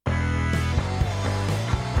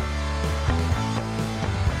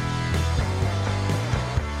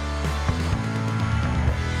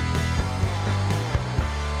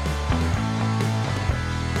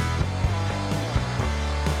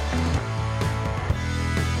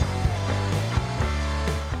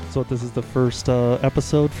So this is the first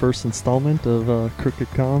first installment of Crooked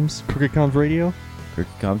Comms Radio.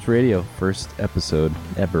 Crooked Comms Radio, first episode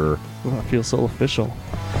ever. Ooh, I feel so official.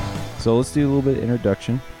 So let's do a little bit of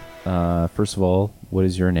introduction. First of all, what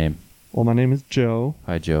is your name? Well, my name is Joe.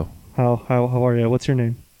 Hi, Joe. How are you? What's your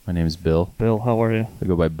name? My name is Bill. Bill, how are you? I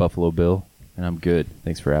go by Buffalo Bill, and I'm good.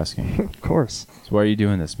 Thanks for asking. Of course. So why are you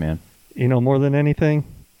doing this, man? You know, more than anything,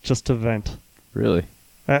 just to vent. Really?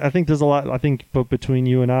 I think there's a lot. I think but between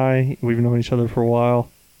you and I, we've known each other for a while,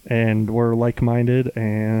 and we're like-minded,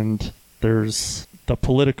 and there's the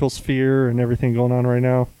political sphere and everything going on right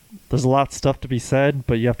now. There's a lot of stuff to be said,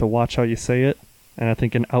 but you have to watch how you say it. And I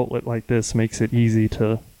think an outlet like this makes it easy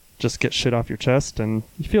to just get shit off your chest, and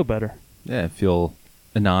you feel better. Yeah, I feel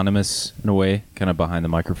anonymous in a way, kind of behind the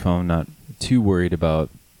microphone, not too worried about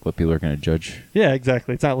what people are going to judge. Yeah,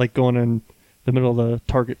 exactly. It's not like going in the middle of the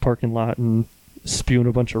Target parking lot and spewing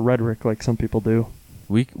a bunch of rhetoric like some people do.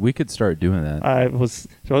 We could start doing that. Was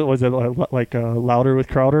it like Louder with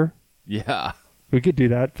Crowder? Yeah. We could do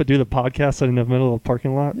that, but do the podcast in the middle of a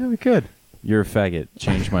parking lot? Yeah, we could. You're a faggot.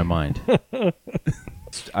 Changed my mind.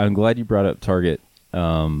 I'm glad you brought up Target.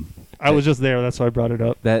 I was just there. That's why I brought it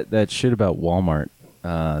up. That shit about Walmart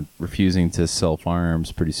refusing to sell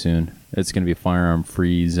firearms pretty soon. It's going to be a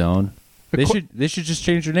firearm-free zone. They should just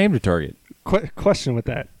change their name to Target. Question with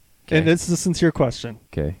that. Okay. And this is a sincere question.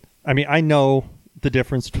 Okay. I mean, I know the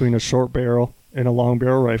difference between a short barrel and a long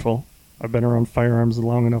barrel rifle. I've been around firearms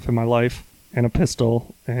long enough in my life, and a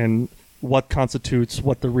pistol, and what constitutes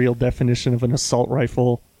what the real definition of an assault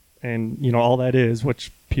rifle, and you know all that is, which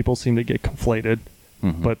people seem to get conflated.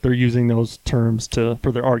 Mm-hmm. But they're using those terms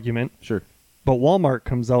for their argument. Sure. But Walmart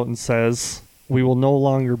comes out and says, we will no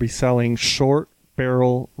longer be selling short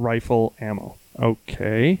barrel rifle ammo.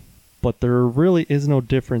 Okay. But there really is no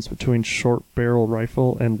difference between short barrel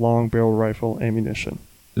rifle and long barrel rifle ammunition.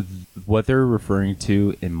 What they're referring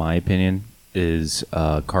to, in my opinion, is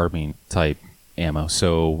carbine type ammo.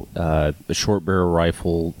 So a short barrel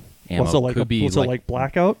rifle ammo could be like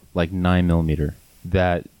blackout? Like 9mm.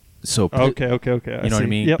 Okay. You know what I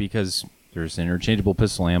mean? Yep. Because there's interchangeable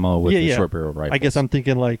pistol ammo with the short barrel rifle. I guess I'm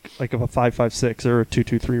thinking like of a 5.56 or a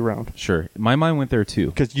 2.23 round. Sure. My mind went there too.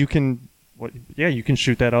 Because you can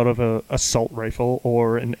shoot that out of a assault rifle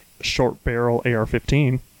or a short barrel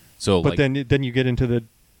AR-15. So, but then you get into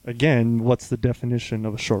what's the definition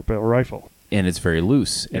of a short barrel rifle? And it's very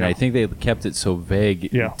loose. And I think they kept it so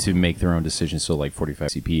vague to make their own decisions. So like 45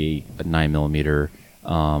 CP, a 9mm.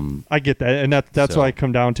 I get that, and that's why I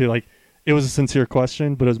come down to, like, it was a sincere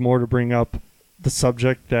question, but it was more to bring up the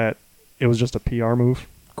subject that it was just a PR move.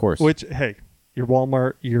 Of course. Which, hey, you're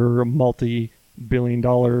Walmart, you're a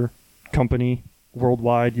multi-billion-dollar company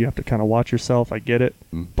worldwide. You have to kind of watch yourself. I get it,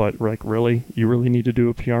 but like, really, you really need to do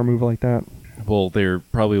a PR move like that? Well, they're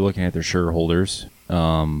probably looking at their shareholders,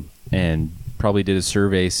 and probably did a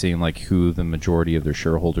survey seeing like who the majority of their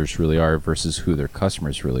shareholders really are versus who their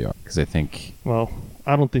customers really are. Because I think, well,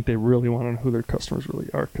 I don't think they really want to know who their customers really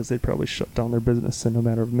are, because they'd probably shut down their business in a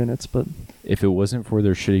matter of minutes. But if it wasn't for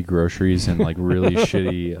their shitty groceries and like really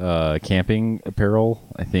shitty camping apparel,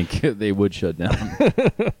 I think they would shut down.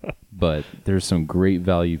 But there's some great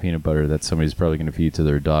value peanut butter that somebody's probably going to feed to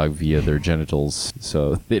their dog via their genitals,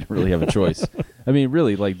 so they don't really have a choice. I mean,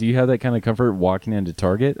 really, like, do you have that kind of comfort walking into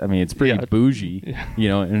Target? I mean, it's pretty bougie, you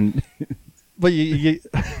know. And but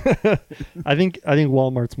I think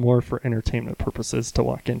Walmart's more for entertainment purposes to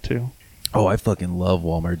walk into. Oh, I fucking love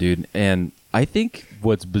Walmart, dude. And I think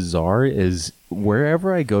what's bizarre is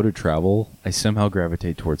wherever I go to travel, I somehow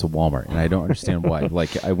gravitate towards a Walmart, and I don't understand why.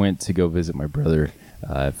 Like, I went to go visit my brother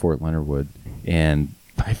at Fort Leonard Wood, and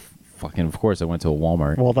of course, I went to a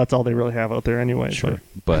Walmart. Well, that's all they really have out there anyway. Sure.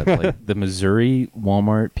 But like the Missouri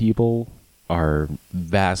Walmart people are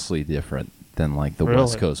vastly different than like the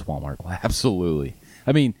West Coast Walmart. Absolutely.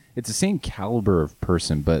 I mean, it's the same caliber of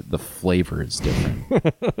person, but the flavor is different.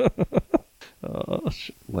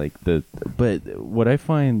 But what I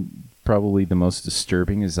find probably the most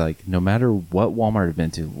disturbing is, like, no matter what Walmart I've been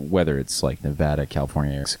to, whether it's like Nevada,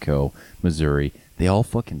 California, Mexico, Missouri, they all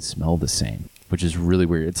fucking smell the same, which is really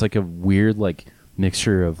weird. It's like a weird like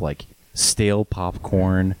mixture of like stale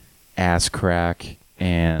popcorn, ass crack,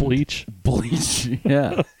 and bleach.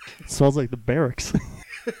 Yeah. It smells like the barracks.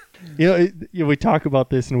 We talk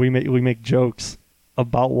about this and we make jokes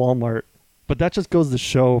about Walmart, but that just goes to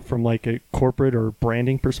show from like a corporate or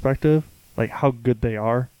branding perspective, like how good they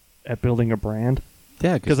are at building a brand.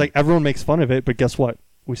 Yeah, because like everyone makes fun of it, but guess what?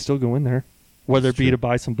 We still go in there, whether it be to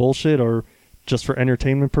buy some bullshit or just for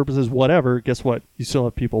entertainment purposes, whatever. Guess what? You still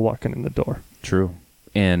have people walking in the door. True.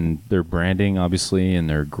 And their branding, obviously, and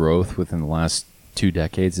their growth within the last 2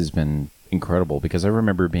 decades has been incredible, because I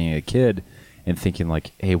remember being a kid and thinking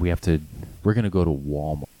like, hey, we're going to go to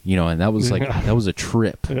Walmart, and that was like, that was a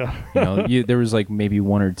trip. Yeah. There was like maybe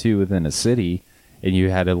 1 or 2 within a city, and you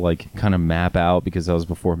had to like kind of map out, because that was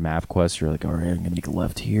before MapQuest. You're like, all right, I'm going to make a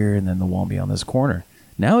left here, and then the won't be on this corner.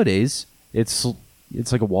 Nowadays, it's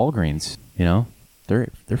like a Walgreens, they're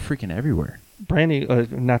freaking everywhere. Branding,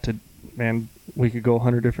 we could go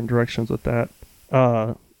 100 different directions with that.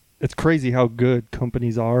 It's crazy how good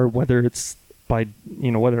companies are, whether it's by,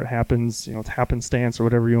 whether it happens, it's happenstance or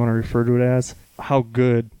whatever you want to refer to it as, how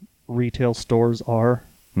good retail stores are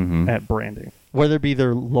at branding. Whether it be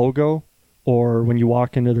their logo or when you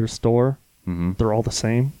walk into their store, they're all the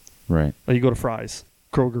same. Right. Like you go to Fry's,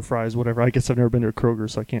 Kroger, Fry's, whatever. I guess I've never been to a Kroger,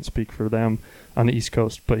 so I can't speak for them on the East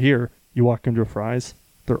Coast. But here, you walk into a Fry's,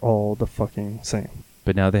 they're all the fucking same.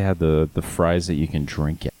 But now they have the fries that you can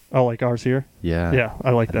drink at. Oh, like ours here? Yeah. Yeah,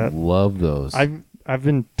 I like that. Love those. I've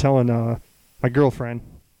been telling my girlfriend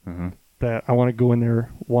that I want to go in there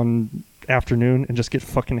one afternoon and just get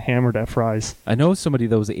fucking hammered at Fry's. I know somebody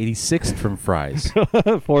that was 86th from Fry's.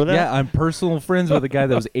 For that? Yeah, I'm personal friends with a guy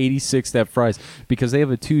that was 86th at Fry's, because they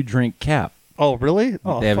have a 2-drink cap. Oh, really?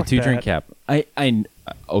 Oh, they have a fuck 2-drink that. cap.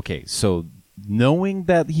 Okay, so knowing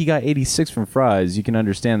that he got 86 from Fry's, you can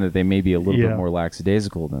understand that they may be a little bit more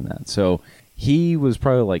lackadaisical than that. So he was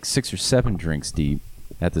probably like 6 or 7 drinks deep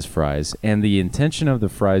at this Fry's, and the intention of the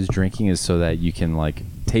Fry's drinking is so that you can like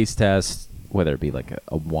taste test, whether it be like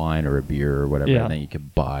a wine or a beer or whatever, and then you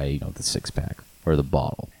can buy the 6-pack or the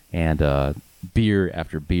bottle. And beer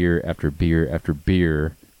after beer after beer after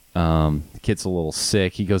beer. The kid's a little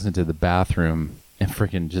sick. He goes into the bathroom and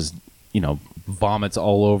freaking just vomits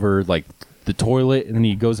all over like the toilet, and then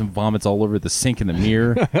he goes and vomits all over the sink in the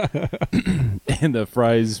mirror. And the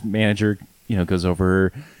Fry's manager goes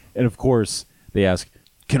over, and of course they ask,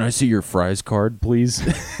 "Can I see your Fry's card, please?"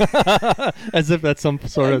 As if that's some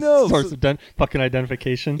sort of source of fucking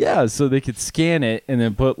identification. Yeah, so they could scan it and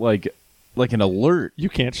then put like an alert. You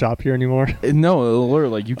can't shop here anymore. No, an alert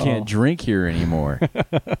like you can't drink here anymore.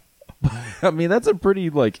 I mean, that's a pretty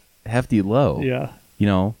like hefty low. Yeah.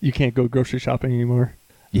 You can't go grocery shopping anymore.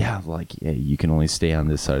 Yeah, you can only stay on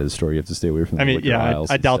this side of the store. You have to stay away from the liquor aisles.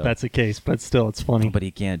 I doubt that's the case, but still, it's funny. But he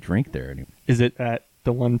can't drink there anymore. Is it at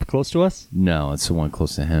the one close to us? No, it's the one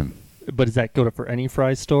close to him. But does that go for any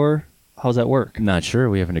Fry's store? How's that work? Not sure.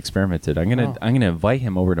 We haven't experimented. I'm gonna invite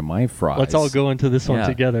him over to my Fry's. Let's all go into this one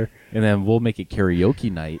together, and then we'll make a karaoke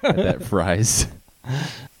night at that Fry's.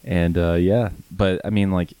 And but I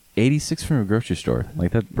mean, like 86 from a grocery store,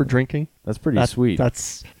 like that for drinking. That's pretty sweet.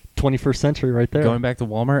 That's 21st century right there. Going back to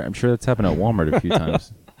Walmart, I'm sure that's happened at Walmart a few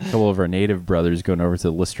times. A couple of our native brothers going over to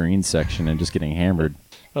the Listerine section and just getting hammered.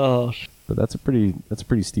 Oh, but that's a pretty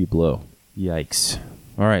steep low. Yikes!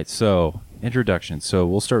 All right, so introduction. So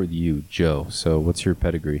we'll start with you, Joe. So what's your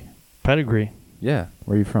pedigree? Pedigree. Yeah,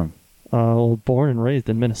 where are you from? Born and raised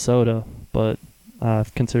in Minnesota, but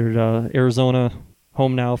I've considered Arizona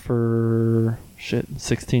home now for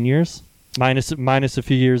 16 years. Minus a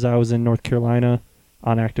few years I was in North Carolina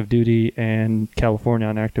on active duty and California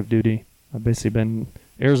on active duty. I've basically been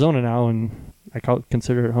Arizona now, and I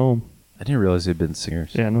consider it home. I didn't realize it'd been 6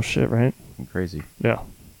 years. Yeah, no shit, right? Crazy. Yeah.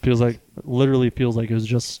 Literally feels like it was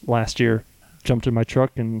just last year. Jumped in my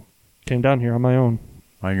truck and came down here on my own.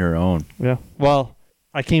 On your own? Yeah. Well,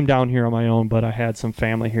 I came down here on my own, but I had some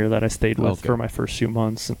family here that I stayed with for my first few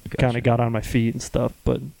months and kind of got on my feet and stuff.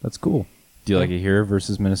 But that's cool. Do you like it here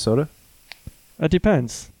versus Minnesota? It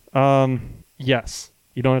depends. Yes.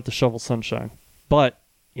 You don't have to shovel sunshine. But,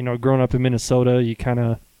 growing up in Minnesota, you kind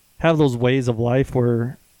of have those ways of life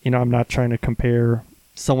where, I'm not trying to compare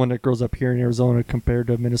someone that grows up here in Arizona compared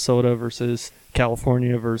to Minnesota versus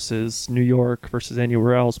California versus New York versus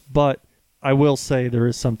anywhere else. But I will say there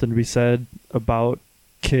is something to be said about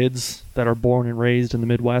kids that are born and raised in the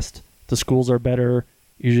Midwest. The schools are better.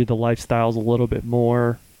 Usually the lifestyle's a little bit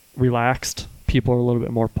more relaxed. People are a little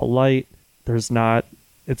bit more polite. It's not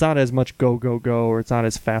as much go, or it's not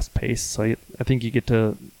as fast paced. So I think you get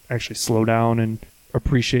to actually slow down and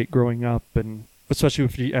appreciate growing up, and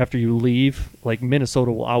especially after you leave, like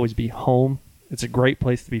Minnesota will always be home. It's a great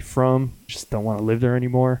place to be from. Just don't want to live there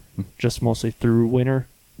anymore, just mostly through winter.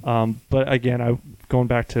 But again, going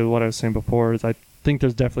back to what I was saying before, is I think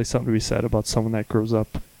there's definitely something to be said about someone that grows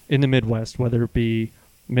up in the Midwest, whether it be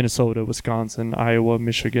Minnesota, Wisconsin, Iowa,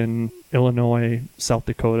 Michigan, Illinois, South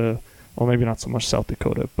Dakota. Well, maybe not so much South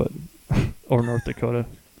Dakota, but or North Dakota.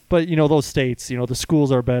 But, those states, the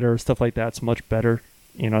schools are better, stuff like that's much better.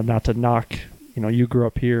 Not to knock, you grew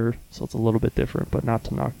up here, so it's a little bit different, but not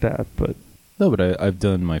to knock that. But no, but I've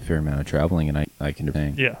done my fair amount of traveling, and I can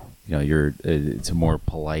do. Yeah. it's a more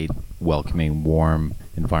polite, welcoming, warm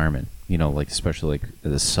environment. Like especially like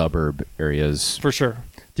the suburb areas. For sure.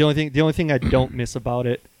 The only thing I don't miss about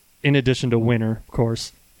it, in addition to winter, of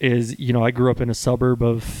course, is I grew up in a suburb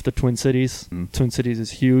of the Twin Cities. Twin Cities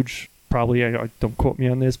is huge. Probably, I don't quote me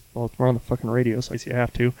on this. Well, we're on the fucking radio, so I see I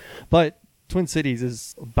have to. But Twin Cities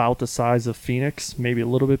is about the size of Phoenix, maybe a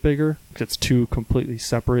little bit bigger, because it's two completely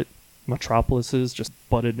separate metropolises just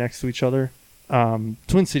butted next to each other.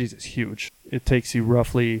 Twin Cities is huge. It takes you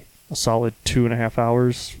roughly a solid 2.5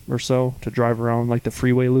 hours or so to drive around like the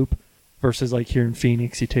freeway loop, versus like here in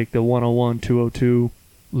Phoenix, you take the 101, 202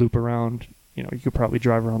 loop around. You could probably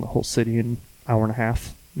drive around the whole city in an hour and a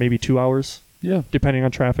half, maybe 2 hours. Yeah. Depending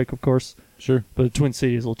on traffic, of course. Sure. But the Twin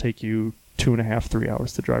Cities will take you 2.5, 3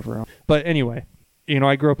 hours to drive around. But anyway,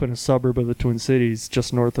 I grew up in a suburb of the Twin Cities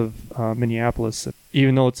just north of Minneapolis.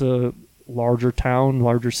 Even though it's a larger town,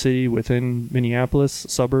 larger city within Minneapolis,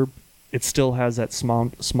 suburb, it still has that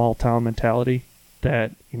small town mentality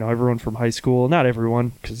that, everyone from high school, not everyone,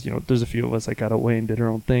 because, there's a few of us that got away and did our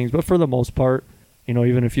own things, but for the most part,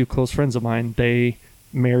 even a few close friends of mine, they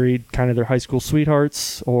married kind of their high school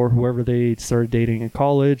sweethearts or whoever they started dating in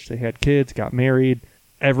college. They had kids, got married.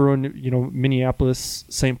 Everyone, Minneapolis,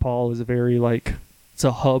 St. Paul is it's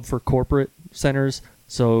a hub for corporate centers.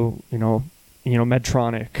 So,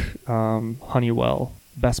 Medtronic, Honeywell,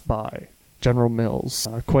 Best Buy, General Mills,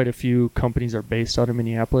 quite a few companies are based out of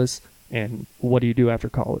Minneapolis. And what do you do after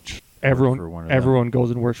college? Everyone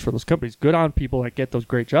goes and works for those companies. Good on people that get those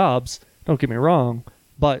great jobs. Don't get me wrong,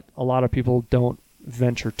 but a lot of people don't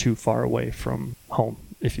venture too far away from home,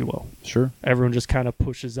 if you will. Sure. Everyone just kind of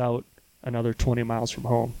pushes out another 20 miles from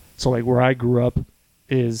home. So like where I grew up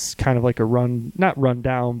is kind of like not run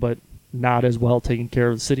down, but not as well taken care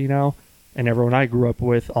of the city now. And everyone I grew up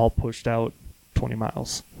with all pushed out 20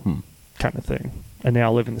 miles kind of thing. And they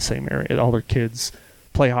all live in the same area. All their kids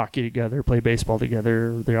play hockey together, play baseball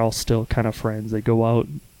together. They're all still kind of friends. They go out,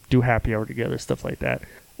 do happy hour together, stuff like that.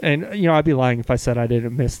 And, I'd be lying if I said I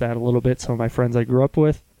didn't miss that a little bit, some of my friends I grew up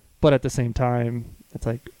with. But at the same time, it's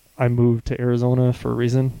like I moved to Arizona for a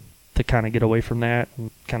reason, to kind of get away from that and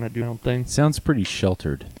kind of do my own thing. Sounds pretty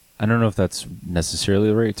sheltered. I don't know if that's necessarily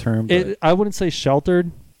the right term. But I wouldn't say sheltered.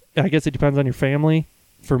 I guess it depends on your family.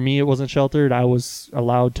 For me, it wasn't sheltered. I was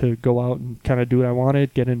allowed to go out and kind of do what I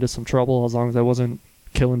wanted, get into some trouble, as long as I wasn't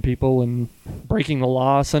killing people and breaking the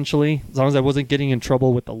law, essentially. As long as I wasn't getting in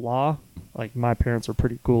trouble with the law. Like, my parents were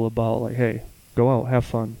pretty cool about, like, hey, go out, have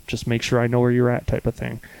fun. Just make sure I know where you're at type of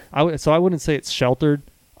thing. So I wouldn't say it's sheltered.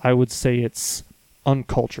 I would say it's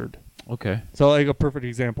uncultured. Okay. So, like, a perfect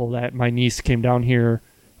example that my niece came down here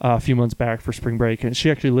a few months back for spring break, and she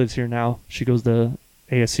actually lives here now. She goes to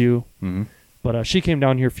ASU. Mm-hmm. But she came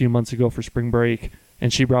down here a few months ago for spring break,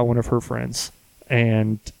 and she brought one of her friends.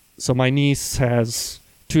 And so my niece has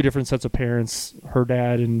two different sets of parents. Her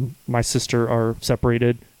dad and my sister are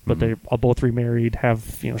separated, but they are both remarried,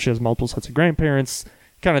 she has multiple sets of grandparents,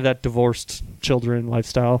 kind of that divorced children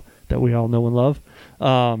lifestyle that we all know and love.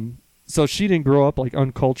 So she didn't grow up like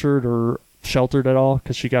uncultured or sheltered at all,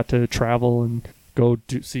 because she got to travel and go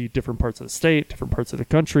see different parts of the state, different parts of the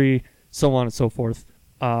country, so on and so forth.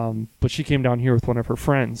 But she came down here with one of her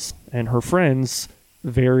friends, and her friends,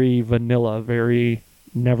 very vanilla, very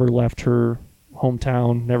never left her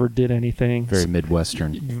hometown, never did anything. Very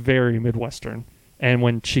Midwestern. Very Midwestern. And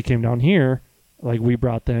when she came down here, like, we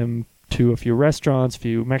brought them to a few restaurants,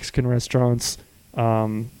 few Mexican restaurants,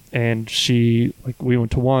 and we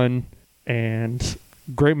went to one, and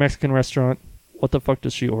great Mexican restaurant. What the fuck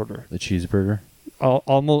does she order? The cheeseburger?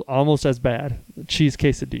 Almost as bad. Cheese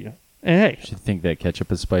quesadilla. And hey, Should think that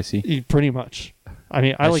ketchup is spicy. Pretty much. I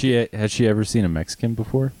mean, Has she ever seen a Mexican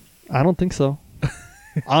before? I don't think so.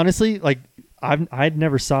 Honestly, like, I'd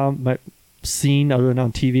never seen other than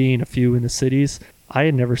on TV and a few in the cities. I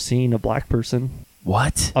had never seen a black person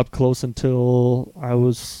What? up close until I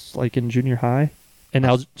was like in junior high, and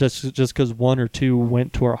that was just because one or two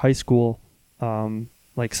went to our high school.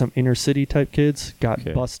 Like some inner city type kids got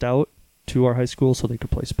bussed out to our high school so they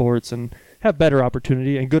could play sports and have better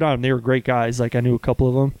opportunity. And good on them. They were great guys. Like, I knew a couple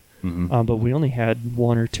of them. Mm-hmm. But we only had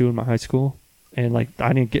one or two in my high school. And like,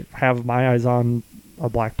 I didn't have my eyes on a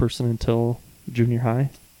black person until junior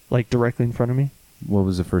high, like directly in front of me. What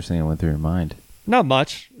was the first thing that went through your mind? Not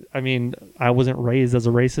much. I mean, I wasn't raised as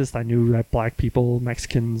a racist. I knew that black people,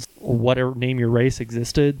 Mexicans, whatever, name your race,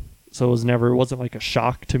 existed. So it wasn't like a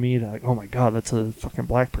shock to me that, like, oh my God, that's a fucking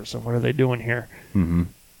black person. What are they doing here? Mm-hmm.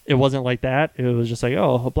 It wasn't like that. It was just like,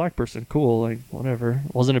 oh, a black person, cool, like, whatever.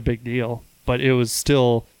 It wasn't a big deal. But it was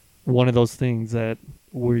still one of those things that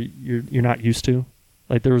you're not used to.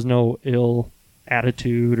 Like, there was no ill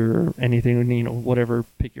attitude or anything, whatever,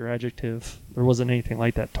 pick your adjective. There wasn't anything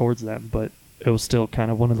like that towards them, but it was still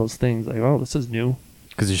kind of one of those things like, oh, this is new.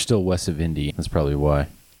 Because you're still west of Indy. That's probably why.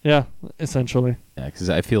 Yeah, essentially. Yeah, because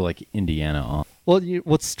I feel like Indiana. Well,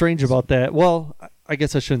 what's strange about that? Well, I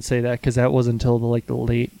guess I shouldn't say that because that was until the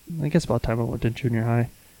late, I guess about the time I went to junior high.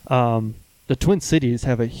 The Twin Cities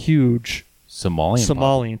have a huge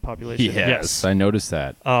Somalian population. Yes, I noticed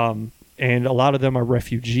that. And a lot of them are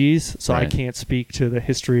refugees, so I can't speak to the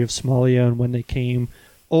history of Somalia and when they came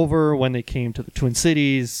over, when they came to the Twin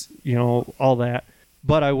Cities, all that.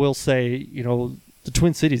 But I will say, the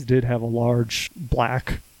Twin Cities did have a large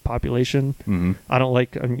black population. Mm-hmm. I don't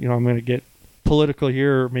like, I'm going to get political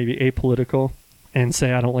here, or maybe apolitical, and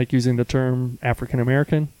say I don't like using the term African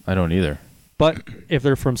American. I don't either. But if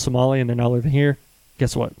they're from Somalia and they're not living here,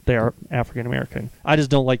 guess what? They are African American. I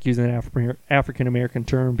just don't like using the African American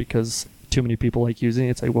term because too many people like using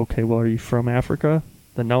it. It's like, well, okay, well, are you from Africa?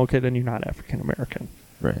 Then no, okay, then you're not African American.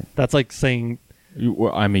 Right. That's like saying,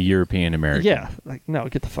 I'm a European American. yeah, like no,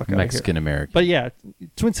 get the fuck out of here. Mexican American. But yeah,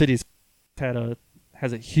 Twin Cities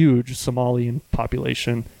has a huge Somalian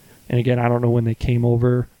population, and again, I don't know when they came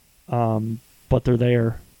over, but they're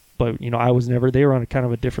there. But I was never. They were on kind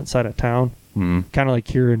of a different side of town. Mm-hmm. Kind of like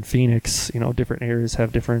here in Phoenix, different areas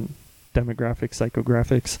have different demographics,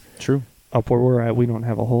 psychographics. True. Up where we're at, we don't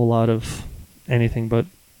have a whole lot of anything but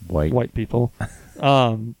white people.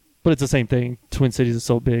 But it's the same thing. Twin Cities is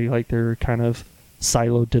so big, like they're kind of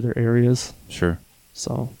siloed to their areas. Sure.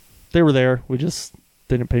 So they were there. We just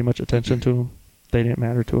didn't pay much attention to them. They didn't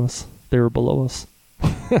matter to us. They were below us.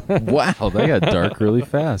 Wow, that got dark really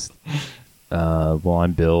fast. Well,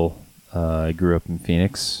 I'm Bill. I grew up in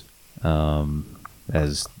Phoenix,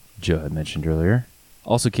 as Joe had mentioned earlier.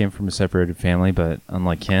 Also came from a separated family, but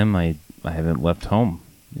unlike him, I haven't left home.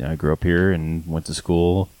 I grew up here and went to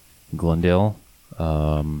school in Glendale.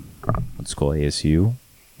 Went to school at ASU,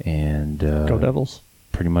 and Go Devils.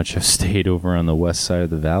 Pretty much have stayed over on the west side of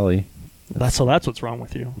the valley. That's what's wrong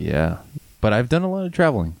with you. Yeah, but I've done a lot of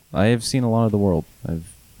traveling. I have seen a lot of the world.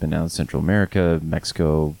 I've been down to Central America,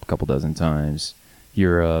 Mexico a couple dozen times,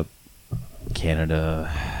 Europe,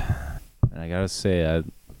 Canada, and I gotta say,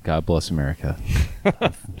 God bless America. I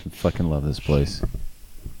fucking love this place.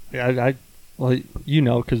 Yeah, well,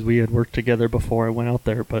 because we had worked together before I went out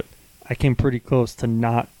there, but I came pretty close to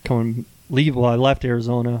not leave. Well, I left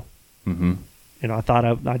Arizona. Mm-hmm. I thought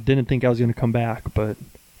I didn't think I was going to come back, but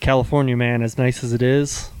California, man, as nice as it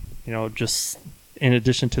is, just in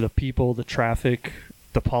addition to the people, the traffic,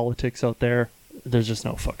 the politics out there, there's just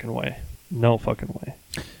no fucking way. No fucking way.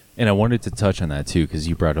 And I wanted to touch on that too, because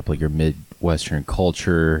you brought up like your Midwestern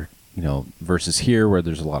culture, versus here where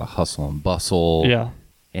there's a lot of hustle and bustle. Yeah.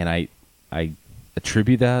 And I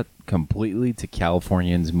attribute that completely to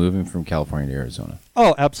Californians moving from California to Arizona.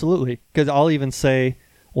 Oh, absolutely. Because I'll even say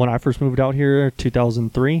when I first moved out here,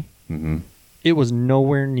 2003, mm-hmm. it was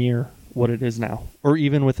nowhere near what it is now, or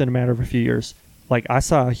even within a matter of a few years. Like I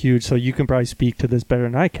saw a huge, so you can probably speak to this better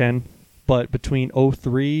than I can, but between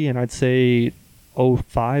 03 and I'd say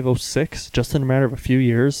 05, 06, just in a matter of a few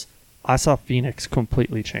years, I saw Phoenix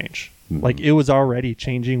completely change. Mm-hmm. Like it was already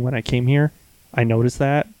changing when I came here. I noticed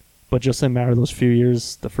that, but just in a matter of those few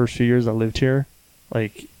years, the first few years I lived here,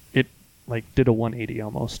 like it did a 180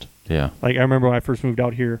 almost. Yeah. Like I remember when I first moved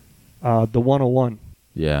out here, the 101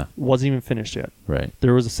 wasn't even finished yet. Right.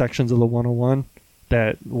 There was sections of the 101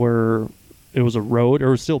 that it was a road, or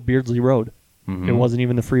it was still Beardsley Road. Mm-hmm. It wasn't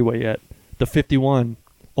even the freeway yet. The 51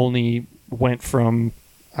 only went from,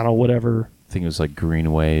 I don't know, whatever. I think it was like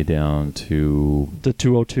Greenway down to the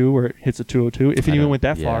 202, where it hits the 202. If it even went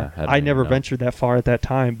that far. I never ventured that far at that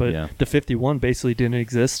time, but the 51 basically didn't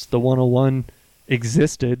exist. The 101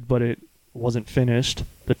 existed, but it wasn't finished.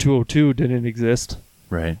 The 202 didn't exist.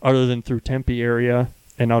 Right. Other than through Tempe area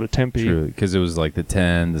and out of Tempe. True, because it was like the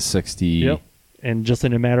 10, the 60. Yep. And just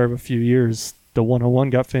in a matter of a few years, the 101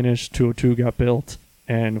 got finished, 202 got built,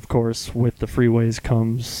 and of course, with the freeways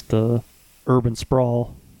comes the urban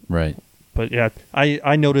sprawl. Right. But yeah,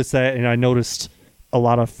 I noticed that, and I noticed a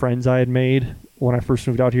lot of friends I had made when I first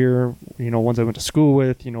moved out here, ones I went to school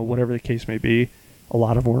with, whatever the case may be. A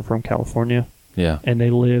lot of them were from California. Yeah. And they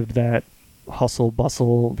lived that hustle,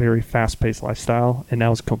 bustle, very fast-paced lifestyle, and that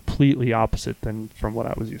was completely opposite than from what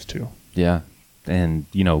I was used to. Yeah. And,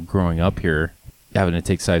 growing up here, having to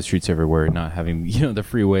take side streets everywhere, not having, the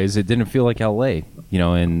freeways, it didn't feel like LA,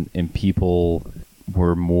 and people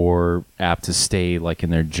were more apt to stay like in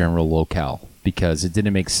their general locale because it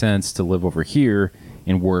didn't make sense to live over here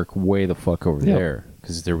and work way the fuck over there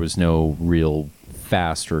because there was no real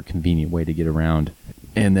fast or convenient way to get around.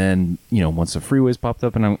 And then, once the freeways popped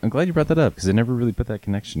up, and I'm glad you brought that up because I never really put that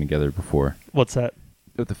connection together before. What's that?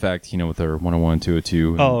 With the fact, with our 101,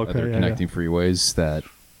 202, and other connecting freeways that,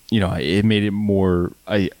 it made it more,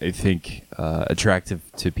 I think, attractive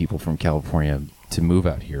to people from California to move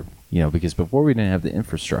out here, because before we didn't have the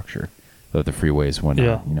infrastructure of the freeways when,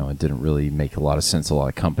 it didn't really make a lot of sense, a lot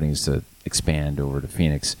of companies to expand over to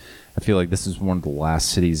Phoenix. I feel like this is one of the last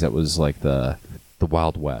cities that was like the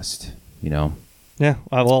Wild West, Yeah,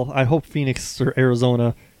 well, I hope Phoenix or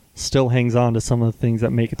Arizona still hangs on to some of the things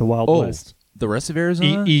that make it the Wild West. The rest of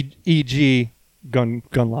Arizona? E.g. gun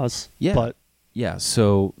laws. Yeah. But yeah,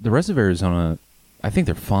 so the rest of Arizona, I think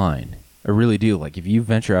they're fine. I really do. Like, if you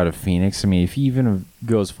venture out of Phoenix, I mean, if you even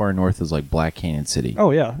go as far north as, like, Black Canyon City.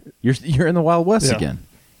 Oh, yeah. You're in the Wild West again.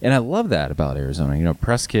 And I love that about Arizona.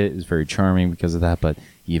 Prescott is very charming because of that, but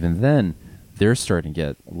even then, they're starting to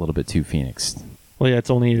get a little bit too Phoenix. Well, yeah,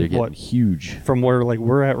 it's only, huge. From where, like,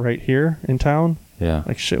 we're at right here in town. Yeah.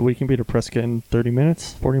 Like, shit, we can be to Prescott in 30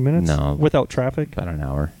 minutes, 40 minutes? No. Without traffic? About an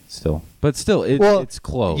hour, still. But still, it's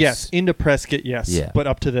close. Yes, into Prescott, yes. Yeah. But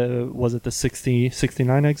up to the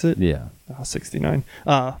 69 exit? Yeah. 69.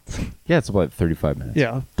 Yeah, it's about 35 minutes.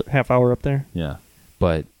 Yeah, half hour up there. Yeah.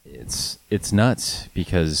 But it's nuts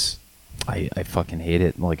because I fucking hate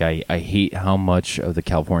it. Like, I hate how much of the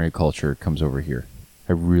California culture comes over here.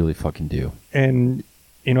 I really fucking do. And,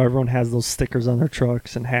 everyone has those stickers on their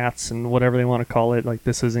trucks and hats and whatever they want to call it. Like,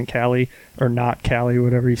 this isn't Cali or not Cali,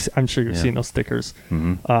 whatever. I'm sure you've seen those stickers.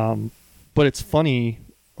 Mm-hmm. But it's funny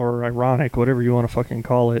or ironic, whatever you want to fucking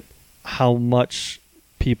call it, how much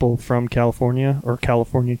people from California or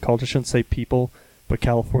California culture, I shouldn't say people, but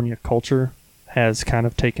California culture has kind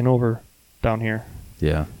of taken over down here.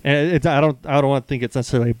 Yeah. And I don't want to think it's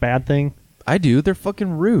necessarily a bad thing. I do. They're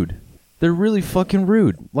fucking rude. They're really fucking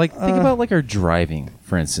rude. Like, think about like our driving,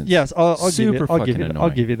 for instance. Yes, I'll give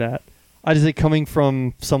you that. I just think coming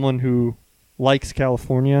from someone who likes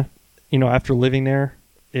California, after living there,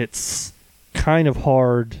 it's kind of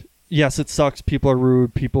hard. Yes, it sucks. People are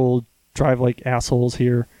rude. People drive like assholes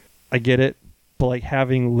here. I get it. But like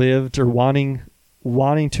having lived or wanting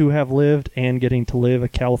to have lived and getting to live a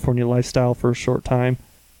California lifestyle for a short time,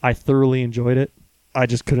 I thoroughly enjoyed it. I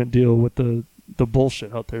just couldn't deal with the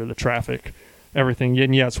bullshit out there, the traffic, everything.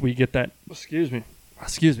 And yes, we get that. Excuse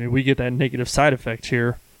me. We get that negative side effect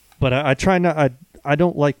here, but I try not. I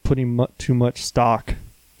don't like putting too much stock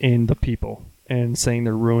in the people and saying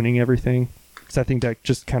they're ruining everything, because I think that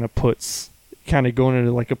just kind of going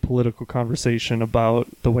into like a political conversation about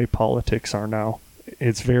the way politics are now.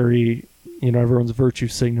 It's very, everyone's virtue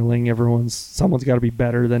signaling. Someone's got to be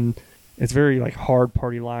better than. It's very like hard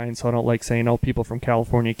party line, so I don't like saying, people from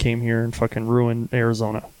California came here and fucking ruined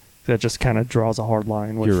Arizona. That just kind of draws a hard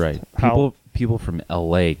line. With You're right. People from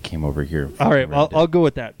LA came over here. All right, I'll go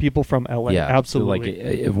with that. People from LA, yeah,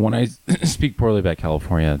 absolutely. So like, when I speak poorly about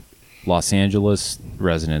California, Los Angeles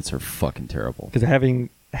residents are fucking terrible. Because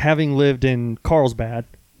having lived in Carlsbad,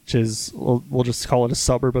 which is, we'll just call it a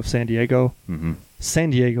suburb of San Diego,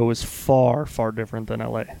 San Diego is far, far different than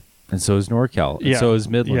LA. And so is NorCal. And so is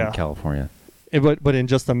Midland, California. But in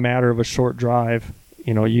just a matter of a short drive,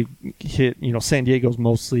 you hit, San Diego's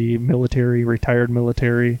mostly military, retired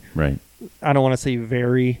military. Right. I don't want to say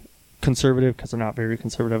very conservative, because they're not very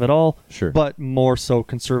conservative at all. Sure. But more so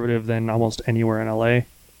conservative than almost anywhere in LA.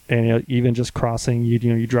 And even just crossing,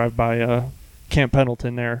 you drive by Camp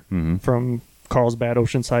Pendleton there, from Carlsbad,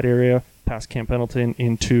 Oceanside area, past Camp Pendleton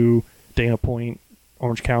into Dana Point,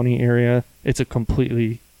 Orange County area. It's a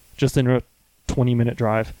completely, just in a 20-minute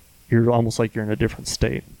drive, you're almost like you're in a different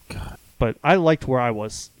state. God. But I liked where I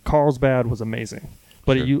was. Carlsbad was amazing.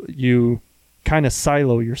 But Sure. you kind of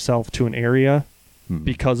silo yourself to an area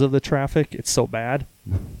because of the traffic. It's so bad.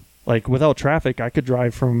 Like, without traffic, I could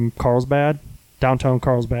drive from Carlsbad, downtown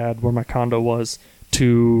Carlsbad, where my condo was,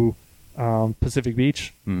 to Pacific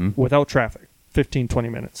Beach without traffic. 15, 20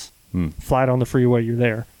 minutes. Flat on the freeway, you're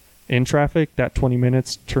there. In traffic, that 20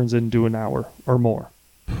 minutes turns into an hour or more.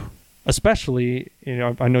 Especially,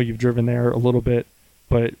 I know you've driven there a little bit,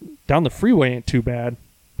 but down the freeway ain't too bad.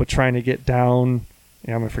 But trying to get down,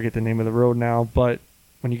 I'm going to forget the name of the road now, but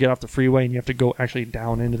when you get off the freeway and you have to go actually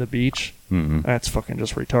down into the beach, that's fucking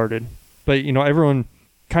just retarded. But, everyone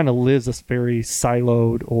kind of lives this very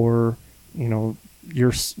siloed, or,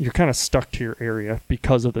 you're kind of stuck to your area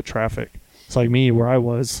because of the traffic. It's like me, where I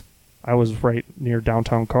was right near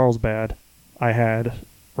downtown Carlsbad. I had,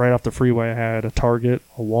 right off the freeway, I had a Target,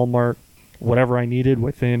 a Walmart, whatever I needed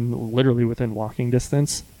literally within walking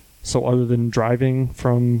distance. So other than driving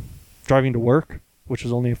to work, which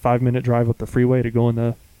was only a 5-minute drive up the freeway to go in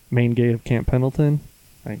the main gate of Camp Pendleton,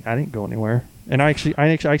 I didn't go anywhere. And I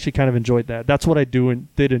actually kind of enjoyed that. That's what I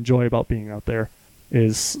did enjoy about being out there,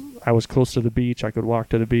 is I was close to the beach. I could walk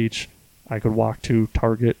to the beach. I could walk to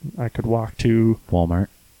Target. I could walk to Walmart.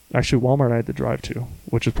 Actually, Walmart I had to drive to,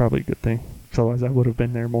 which is probably a good thing. 'Cause otherwise, I would have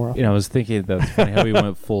been there more often. You know, I was thinking that's funny how we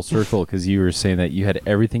went full circle because you were saying that you had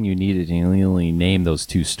everything you needed and you only named those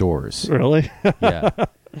 2 stores. Really? Yeah.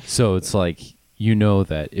 So it's like, you know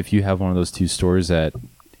that if you have one of those 2 stores that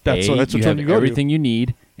That's A, what you have you go to. everything you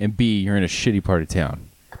need, and B, you're in a shitty part of town.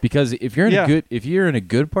 Because if you're in a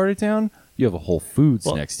good part of town, you have a Whole Foods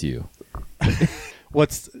next to you.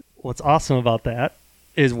 What's awesome about that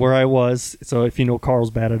is where I was. So if you know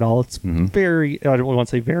Carlsbad at all, it's very, I don't want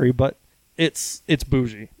to say very, but it's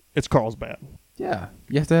bougie. It's Carlsbad. Yeah.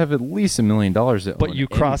 You have to have at least $1 million to But own you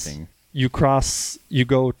anything. you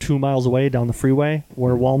go 2 miles away down the freeway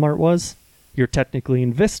where Walmart was. You're technically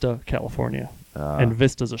in Vista, California. And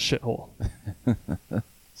Vista's a shithole.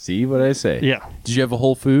 See what I say? Yeah. Did you have a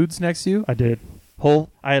Whole Foods next to you? I did. I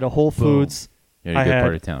had a Whole Foods. You're in a I good had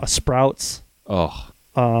part of town. a Sprouts. Oh,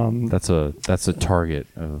 that's a target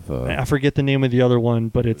of. I forget the name of the other one,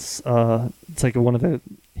 but it's like one of the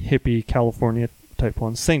hippie California type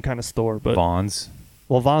ones. Same kind of store, but Vons.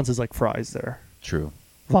 Well, Vons is like Fry's there. True.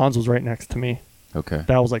 Vons was right next to me. Okay.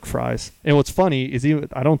 That was like Fry's. And what's funny is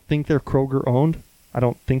I don't think they're Kroger owned. I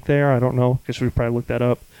don't think they are. I don't know, because we probably looked that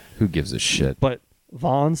up. Who gives a shit? But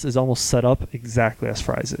Vons is almost set up exactly as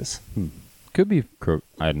Fry's is. Could be Kroger.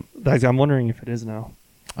 I'm wondering if it is now.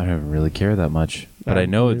 I don't really care that much, but I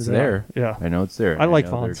know it's there. Yeah. I know it's there. I like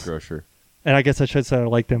know Vons. They're a grocer. And I guess I should say I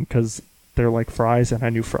like them because they're like Fry's, and I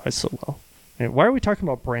knew Fry's so well. And why are we talking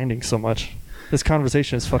about branding so much? This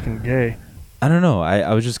conversation is fucking gay. I don't know.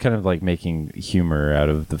 I was just kind of like making humor out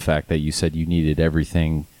of the fact that you said you needed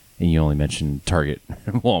everything and you only mentioned Target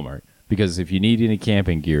and Walmart. Because if you need any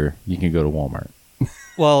camping gear, you can go to Walmart.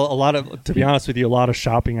 Well, to be honest with you, a lot of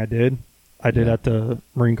shopping I did at the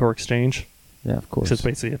Marine Corps Exchange. Yeah, of course. So it's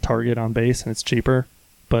basically a Target on base, and it's cheaper.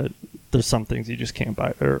 But there's some things you just can't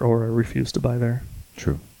buy there or refuse to buy there.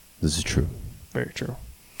 True. This is true. Very true.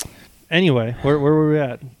 Anyway, where were we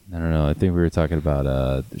at? I don't know. I think we were talking about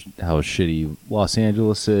how shitty Los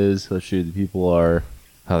Angeles is, how shitty the people are,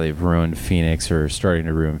 how they've ruined Phoenix or starting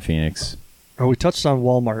to ruin Phoenix. Oh, we touched on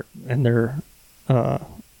Walmart and their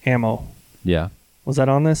ammo. Yeah. Was that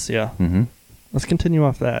on this? Yeah. Mm-hmm. Let's continue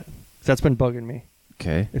off that. 'Cause that's been bugging me.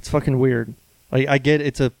 Okay. It's fucking weird. Like, I get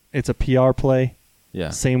it's a PR play. Yeah.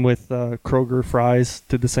 Same with Kroger Fry's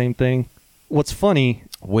did the same thing. What's funny?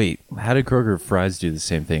 Wait, how did Kroger Fry's do the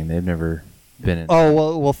same thing? They've never been in. Oh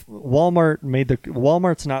well,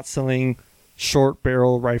 Walmart's not selling short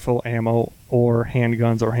barrel rifle ammo or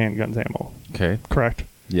handguns ammo. Okay. Correct.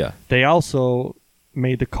 Yeah. They also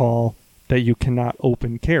made the call that you cannot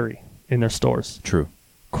open carry in their stores. True.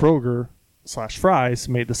 Kroger/Fry's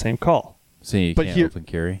made the same call. So you But can't here- open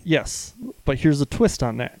carry? Yes, but here's a twist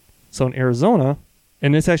on that. So in Arizona,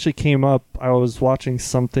 and this actually came up, I was watching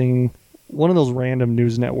something, one of those random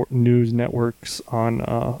news networks on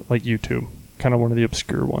like YouTube, kind of one of the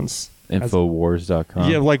obscure ones. Infowars.com?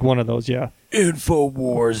 Yeah, like one of those, yeah.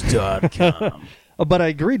 Infowars.com. But I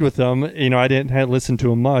agreed with them. You know, I hadn't listened to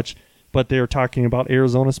them much, but they were talking about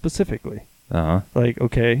Arizona specifically. Uh-huh. Like,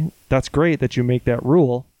 okay, that's great that you make that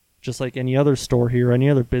rule, just like any other store here, any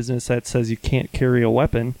other business that says you can't carry a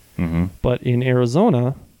weapon. Mm-hmm. But in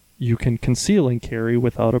Arizona, you can conceal and carry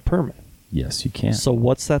without a permit. Yes, you can. So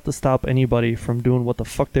what's that to stop anybody from doing what the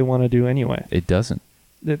fuck they want to do anyway? It doesn't.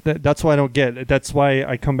 That's why I don't get it. That's why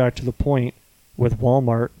I come back to the point with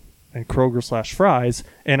Walmart and Kroger/Fry's,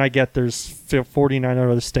 and I get there's 49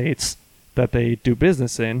 other states that they do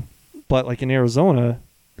business in, but like in Arizona,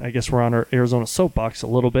 I guess we're on our Arizona soapbox a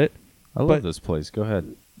little bit. I love this place. Go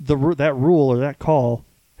ahead. That rule or that call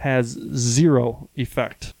has zero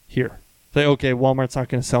effect here. Say, okay, Walmart's not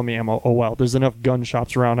going to sell me ammo. Oh, well, there's enough gun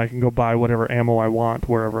shops around. I can go buy whatever ammo I want,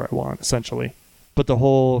 wherever I want, essentially. But the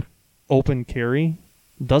whole open carry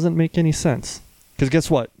doesn't make any sense. Because guess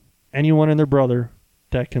what? Anyone and their brother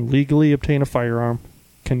that can legally obtain a firearm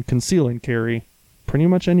can conceal and carry pretty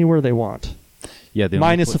much anywhere they want. Yeah,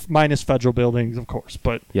 minus federal buildings, of course.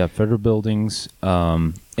 But yeah, federal buildings.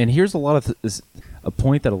 And here's a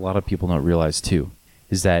point that a lot of people don't realize too,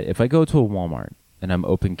 is that if I go to a Walmart and I'm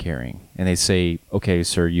open carrying, and they say, "Okay,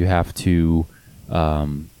 sir, you have to,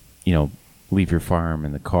 leave your firearm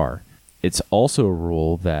in the car." It's also a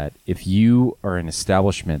rule that if you are an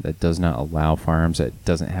establishment that does not allow firearms, that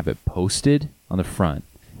doesn't have it posted on the front.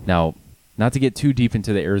 Now, not to get too deep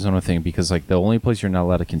into the Arizona thing, because like the only place you're not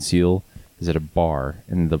allowed to conceal is at a bar,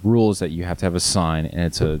 and the rule is that you have to have a sign, and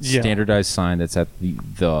it's a standardized sign that's at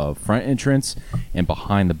the front entrance and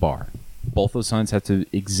behind the bar. both those signs have to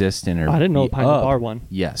exist and I didn't know be behind the up. bar one.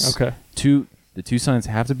 Yes. Okay. The two signs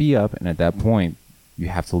have to be up, and at that point, you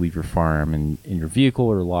have to leave your firearm in your vehicle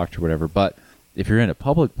or locked or whatever. But if you're in a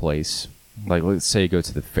public place, like let's say you go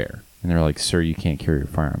to the fair, and they're like, "Sir, you can't carry your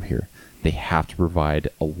firearm here." They have to provide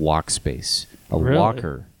a lock space, a Really?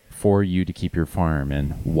 locker for you to keep your firearm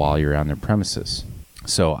in while you're on their premises.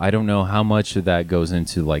 So I don't know how much of that goes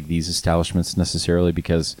into like these establishments necessarily,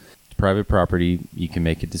 because it's private property. You can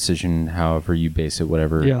make a decision however you base it,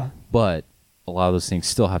 whatever. Yeah. But a lot of those things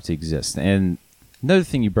still have to exist. And another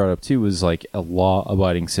thing you brought up too was like a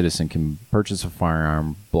law-abiding citizen can purchase a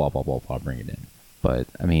firearm, blah blah blah blah, bring it in. But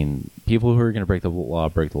I mean, people who are going to break the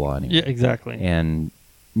law anyway. Yeah, exactly. And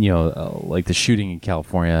like the shooting in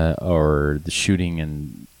California or the shooting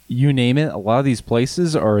in you name it, a lot of these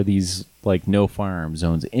places are these like no firearm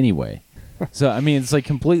zones anyway. So I mean, it's like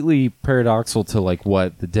completely paradoxical to like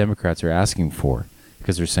what the Democrats are asking for,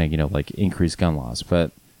 because they're saying like increase gun laws.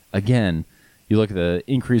 But again, you look at the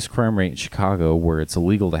increased crime rate in Chicago, where it's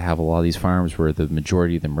illegal to have a lot of these firearms, where the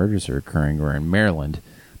majority of the murders are occurring, or in Maryland.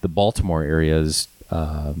 The Baltimore area is,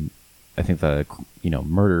 I think, the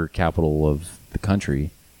murder capital of the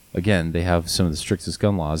country. Again, they have some of the strictest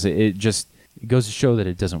gun laws. It goes to show that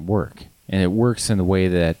it doesn't work, and it works in a way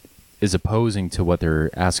that is opposing to what they're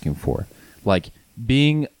asking for. Like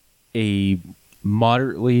being a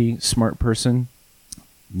moderately smart person,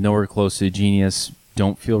 nowhere close to a genius.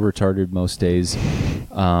 Don't feel retarded most days.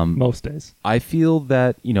 Most days. I feel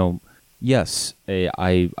that, yes,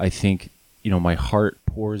 I think, my heart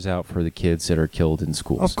pours out for the kids that are killed in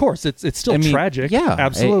schools. Of course, it's still tragic. Yeah,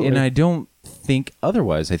 absolutely. And I don't think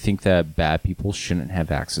otherwise. I think that bad people shouldn't have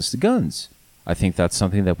access to guns. I think that's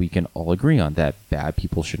something that we can all agree on, that bad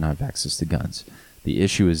people should not have access to guns. The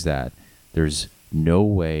issue is that there's no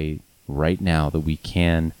way right now that we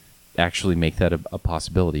can actually make that a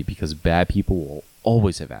possibility, because bad people will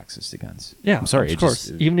always have access to guns. Yeah, I'm sorry. of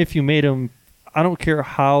course. Even if you made them, I don't care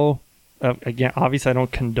how, again, obviously I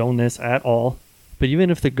don't condone this at all, but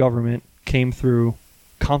even if the government came through,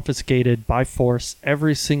 confiscated by force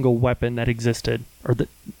every single weapon that existed, or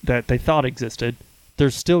that they thought existed,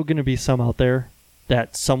 there's still going to be some out there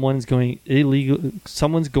that someone's going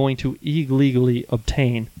to illegally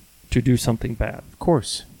obtain to do something bad. Of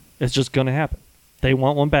course. It's just going to happen. They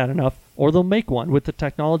want one bad enough, or they'll make one. With the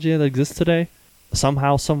technology that exists today,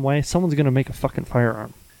 somehow, some way, someone's going to make a fucking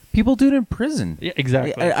firearm. People do it in prison. Yeah,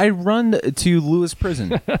 exactly. I run to Lewis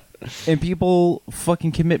Prison, and people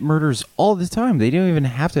fucking commit murders all the time. They don't even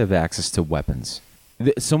have to have access to weapons.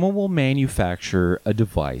 Someone will manufacture a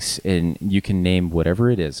device, and you can name whatever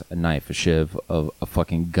it is: a knife, a shiv, a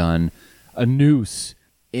fucking gun, a noose.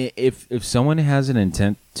 If someone has an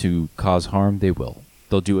intent to cause harm, they will.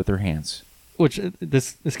 They'll do it with their hands. Which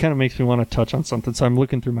this kind of makes me want to touch on something. So I'm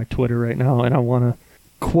looking through my Twitter right now, and I want to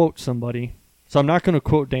quote somebody. So I'm not going to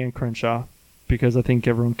quote Dan Crenshaw, because I think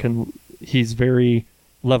everyone can. He's very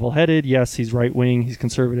level-headed. Yes, he's right-wing. He's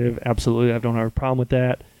conservative. Absolutely, I don't have a problem with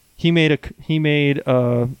that. He made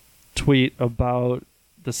a tweet about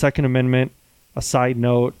the Second Amendment. A side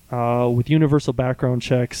note: with universal background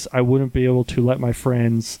checks, I wouldn't be able to let my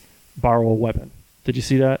friends borrow a weapon. Did you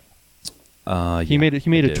see that? He made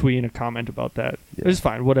a tweet and a comment about that. Yeah. It's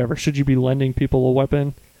fine, whatever. Should you be lending people a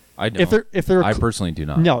weapon? I don't. If they're I personally do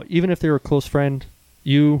not. No, even if they're a close friend,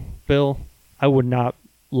 you, Bill, I would not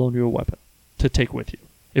loan you a weapon to take with you.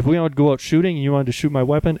 If we wanted to go out shooting and you wanted to shoot my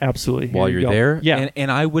weapon, absolutely. While you're there? Yeah. And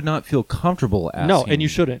I would not feel comfortable asking. No, and you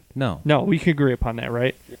shouldn't. No, we can agree upon that,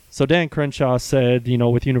 right? So Dan Crenshaw said,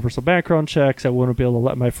 with universal background checks, I wouldn't be able to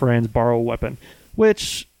let my friends borrow a weapon,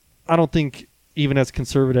 which I don't think, even as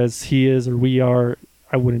conservative as he is or we are,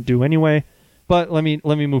 I wouldn't do anyway. But let me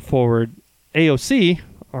move forward. AOC,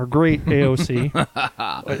 our great AOC,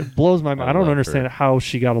 it blows my mind. I don't understand how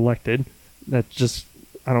she got elected. I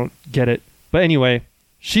don't get it. But anyway,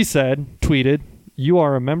 she tweeted, "You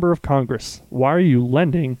are a member of Congress. Why are you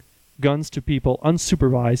lending guns to people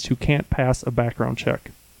unsupervised who can't pass a background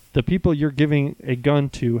check? The people you're giving a gun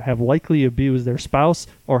to have likely abused their spouse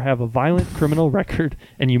or have a violent criminal record,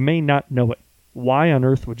 and you may not know it. Why on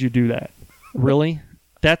earth would you do that?" Really?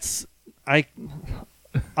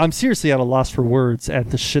 I'm seriously at a loss for words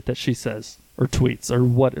at the shit that she says or tweets or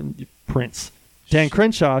what prints. Dan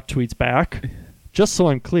Crenshaw tweets back, "Just so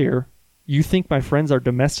I'm clear, you think my friends are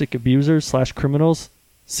domestic abusers / criminals?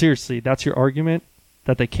 Seriously, that's your argument?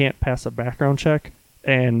 That they can't pass a background check?"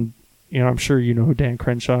 And, I'm sure you know who Dan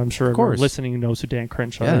Crenshaw. I'm sure everyone listening knows who Dan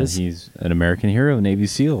Crenshaw is. Yeah, he's an American hero, Navy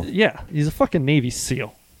SEAL. Yeah, he's a fucking Navy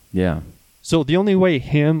SEAL. Yeah. So the only way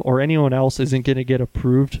him or anyone else isn't going to get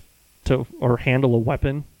approved to or handle a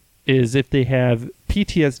weapon is if they have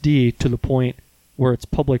PTSD to the point where it's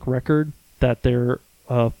public record that they're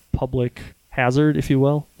a public hazard, if you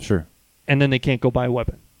will, Sure. and then they can't go buy a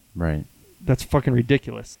weapon. Right. That's fucking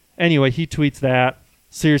ridiculous. Anyway, he tweets that.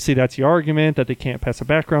 Seriously, that's your argument, that they can't pass a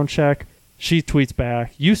background check. She tweets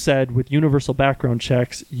back, you said with universal background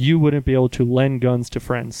checks, you wouldn't be able to lend guns to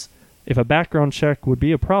friends. If a background check would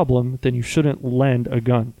be a problem, then you shouldn't lend a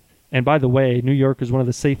gun. And by the way, New York is one of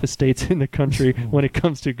the safest states in the country when it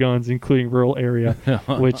comes to guns, including rural area,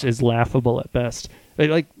 which is laughable at best.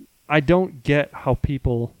 Like, I don't get how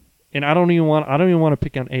people, and I don't even want to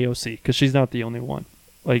pick on AOC because she's not the only one.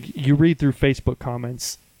 Like, you read through Facebook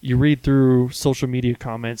comments, you read through social media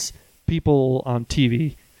comments, people on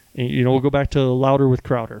TV, and, you know, we'll go back to Louder with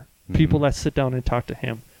Crowder, people that sit down and talk to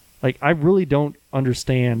him. Like, I really don't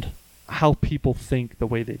understand how people think the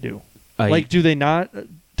way they do. Like, do they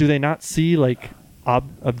not see, like,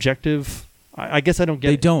 objective? I guess I don't get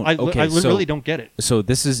it. They don't. I Okay, literally don't get it. So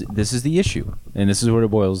this is the issue, and this is what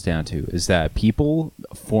it boils down to: is that people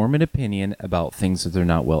form an opinion about things that they're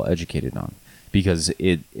not well educated on, because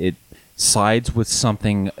it sides with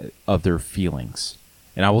something of their feelings.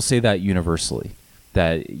 And I will say that universally,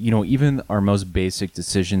 that, you know, even our most basic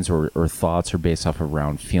decisions or thoughts are based off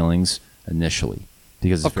around feelings initially,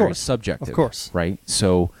 because it's very subjective. Of course. Right?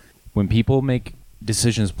 So when people make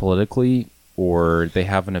decisions politically, or they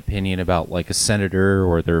have an opinion about, like, a senator,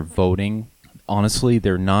 or they're voting, honestly,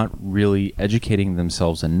 they're not really educating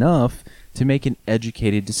themselves enough to make an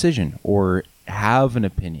educated decision or have an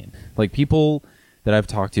opinion. Like, people that I've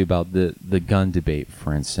talked to about the gun debate,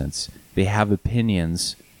 for instance, they have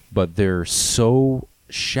opinions, but they're so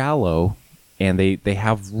shallow, and they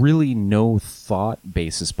have really no thought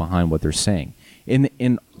basis behind what they're saying.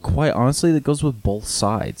 And quite honestly, that goes with both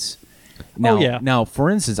sides. Now, Now, for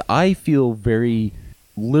instance, I feel very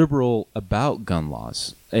liberal about gun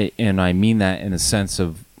laws, and I mean that in a sense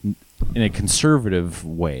of, in a conservative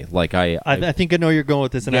way. Like, I think I know you're going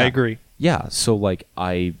with this, and I agree. Yeah, so, like,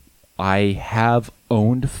 I have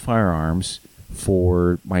owned firearms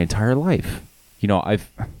for my entire life. You know,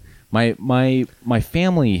 my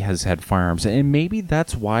family has had firearms, and maybe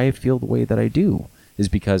that's why I feel the way that I do, is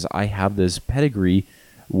because I have this pedigree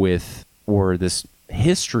with, or this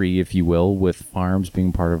history, if you will, with firearms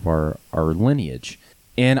being part of our lineage.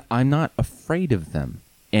 And I'm not afraid of them.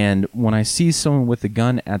 And when I see someone with a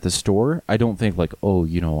gun at the store, I don't think like, oh,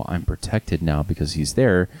 you know, I'm protected now because he's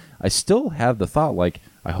there. I still have the thought like,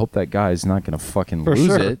 I hope that guy's not going to fucking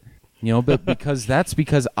lose it. You know, but because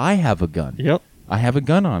I have a gun. Yep. I have a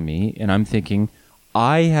gun on me, and I'm thinking,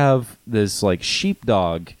 I have this like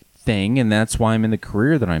sheepdog thing, and that's why I'm in the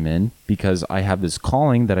career that I'm in, because I have this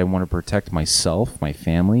calling that I want to protect myself, my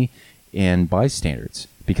family, and bystanders,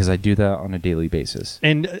 because I do that on a daily basis.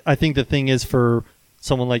 And I think the thing is, for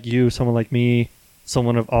someone like you, someone like me,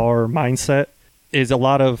 someone of our mindset, is a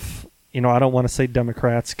lot of, you know, I don't want to say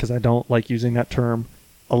Democrats because I don't like using that term.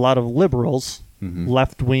 A lot of liberals,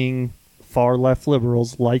 left-wing, far-left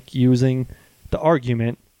liberals, like using the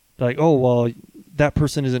argument like, oh, well, that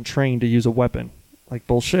person isn't trained to use a weapon. Like,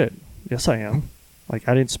 bullshit. Yes, I am. Like,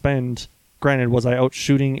 I didn't spend... Granted, was I out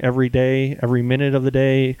shooting every day, every minute of the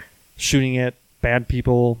day, shooting at bad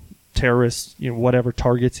people, terrorists, you know, whatever,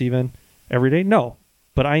 targets even, every day? No.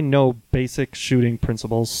 But I know basic shooting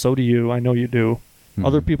principles. So do you. I know you do.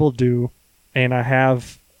 Other people do. And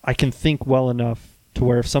I can think well enough to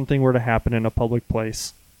where if something were to happen in a public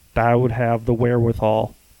place, that I would have the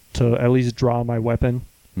wherewithal to at least draw my weapon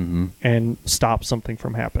and stop something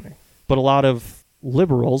from happening. But a lot of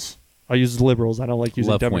liberals, I use liberals, I don't like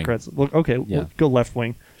using left Democrats. Look, okay, we'll go left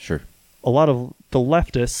wing. Sure. A lot of the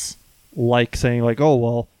leftists like saying like, oh,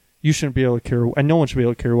 well, you shouldn't be able to carry, and no one should be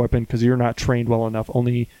able to carry a weapon because you're not trained well enough.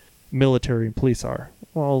 Only military and police are.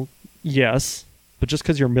 Well, yes, but just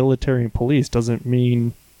because you're military and police doesn't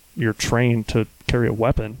mean you're trained to carry a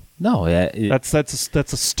weapon. No, that's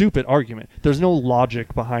a stupid argument. There's no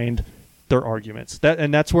logic behind their arguments.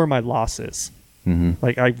 That's where my loss is.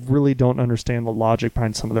 Like, I really don't understand the logic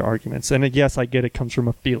behind some of their arguments. And yes, I get it comes from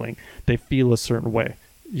a feeling. They feel a certain way.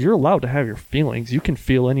 You're allowed to have your feelings. You can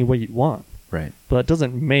feel any way you want. Right. But it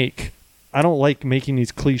doesn't make... I don't like making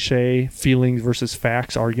these cliche feelings versus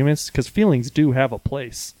facts arguments, because feelings do have a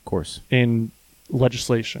place. Of course. In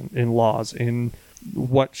legislation, in laws, in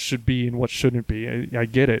what should be and what shouldn't be. I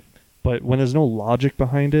get it. But when there's no logic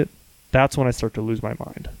behind it, that's when I start to lose my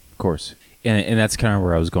mind. Of course. And that's kind of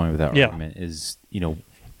where I was going with that argument is, you know,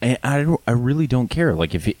 I really don't care.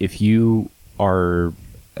 Like, if you are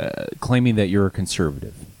claiming that you're a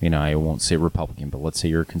conservative, you know, I won't say Republican, but let's say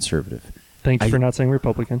you're a conservative. Thank you for not saying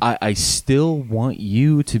Republican. I still want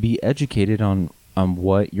you to be educated on on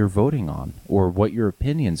what you're voting on or what your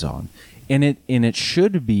opinion's on. And it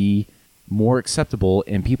should be more acceptable,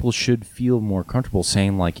 and people should feel more comfortable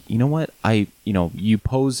saying, like, you know what, you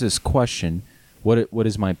pose this question, what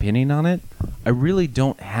is my opinion on it? I really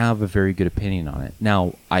don't have a very good opinion on it.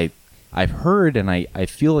 Now, I've heard and I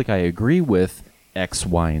feel like I agree with X,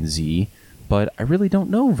 Y, and Z, but I really don't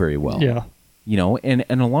know very well. Yeah. And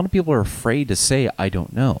a lot of people are afraid to say I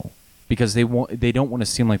don't know because they don't want to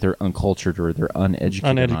seem like they're uncultured or they're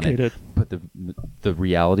uneducated on it. But the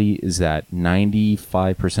reality is that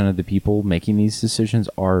 95% of the people making these decisions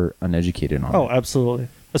are uneducated on it. Oh, absolutely.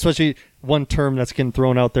 Especially one term that's getting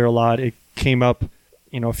thrown out there a lot. It came up,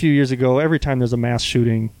 a few years ago. Every time there's a mass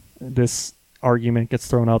shooting, this argument gets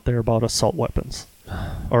thrown out there about assault weapons.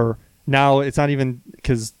 Or now it's not even,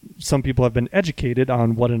 because some people have been educated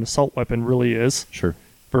on what an assault weapon really is. Sure.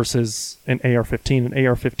 Versus an AR-15. An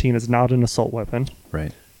AR-15 is not an assault weapon.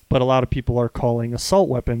 Right. But a lot of people are calling assault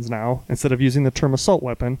weapons now, instead of using the term assault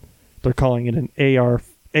weapon, they're calling it an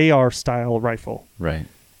AR style rifle. Right.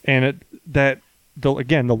 And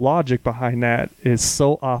the logic behind that is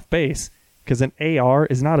so off base, because an AR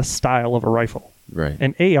is not a style of a rifle. Right.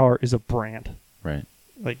 An AR is a brand. Right.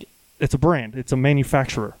 Like, it's a brand. It's a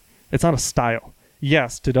manufacturer. It's not a style.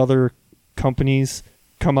 Yes, did other companies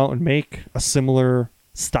come out and make a similar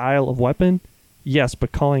style of weapon? Yes,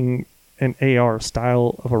 but calling an AR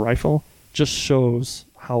style of a rifle just shows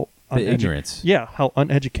how ignorance. Yeah, how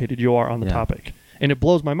uneducated you are on the topic. And it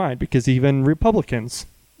blows my mind because even Republicans,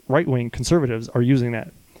 right-wing conservatives, are using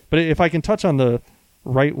that. But if I can touch on the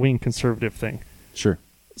right-wing conservative thing. Sure.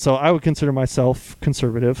 So I would consider myself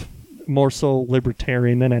conservative, more so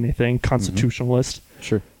libertarian than anything, constitutionalist.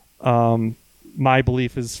 Sure. My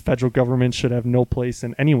belief is federal government should have no place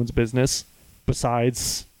in anyone's business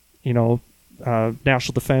besides, national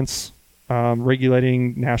defense,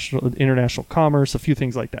 regulating international commerce, a few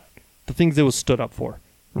things like that. The things it was stood up for.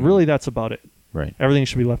 Really, that's about it. Right. Everything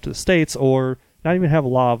should be left to the states, or not even have a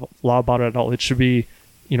law about it at all. It should be,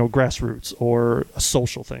 grassroots or a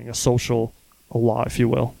social thing, a law, if you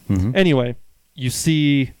will. Mm-hmm. Anyway, you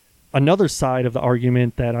see another side of the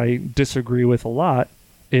argument that I disagree with a lot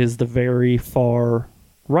is the very far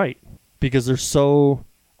right, because they're so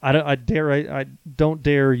I don't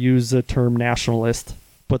dare use the term nationalist,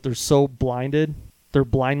 but they're so blinded, they're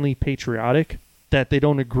blindly patriotic that they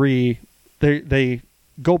don't agree. They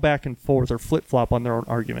go back and forth or flip-flop on their own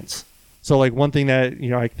arguments. So, like, one thing that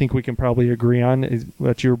I think we can probably agree on is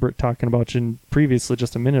what you were talking about previously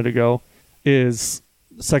just a minute ago is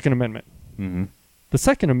the Second Amendment. Mm-hmm. The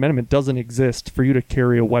Second Amendment doesn't exist for you to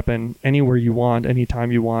carry a weapon anywhere you want,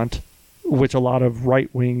 anytime you want, which a lot of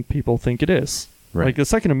right-wing people think it is. Right. Like, the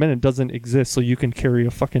Second Amendment doesn't exist so you can carry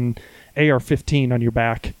a fucking AR-15 on your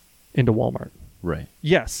back into Walmart. Right.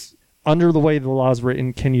 Yes. Under the way the law is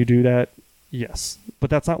written, can you do that? Yes. But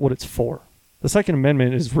that's not what it's for. The Second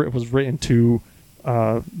Amendment was written to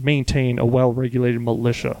maintain a well-regulated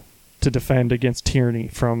militia to defend against tyranny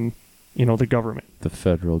from, the government. The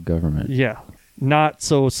federal government. Yeah. Not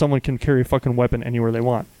so someone can carry a fucking weapon anywhere they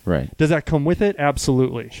want. Right. Does that come with it?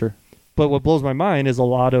 Absolutely. Sure. But what blows my mind is a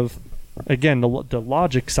lot of, again, the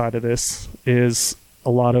logic side of this is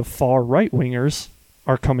a lot of far right-wingers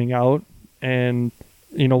are coming out, and,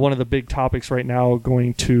 one of the big topics right now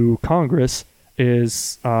going to Congress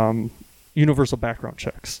is universal background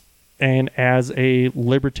checks. And as a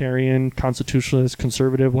libertarian, constitutionalist,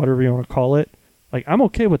 conservative, whatever you want to call it, like, I'm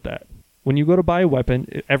okay with that. When you go to buy a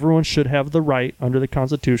weapon, everyone should have the right under the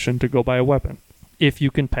Constitution to go buy a weapon if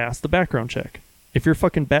you can pass the background check. If you're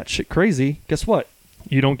fucking batshit crazy, guess what?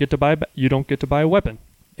 You don't get to buy a weapon,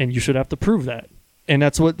 and you should have to prove that. And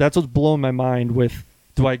that's what's blowing my mind with.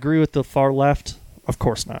 Do I agree with the far left? Of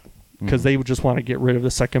course not, because they would just want to get rid of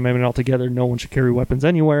the Second Amendment altogether. No one should carry weapons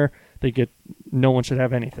anywhere. No one should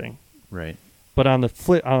have anything. Right. But on the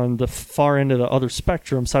far end of the other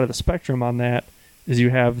side of the spectrum on that is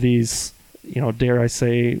you have these, dare I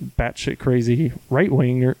say, batshit crazy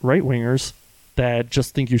right-wingers that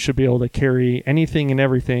just think you should be able to carry anything and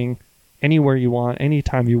everything anywhere you want,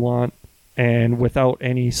 anytime you want, and without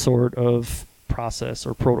any sort of process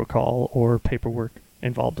or protocol or paperwork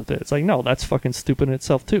involved with it. It's like, no, that's fucking stupid in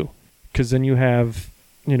itself too. Because then you have,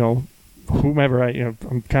 whomever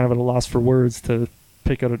I'm kind of at a loss for words to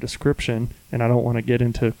pick out a description, and I don't want to get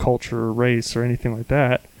into culture or race or anything like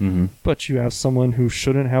that. Mm-hmm. But you have someone who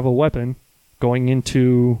shouldn't have a weapon going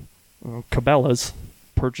into Cabela's,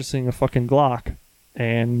 purchasing a fucking Glock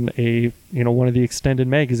and one of the extended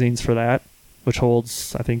magazines for that, which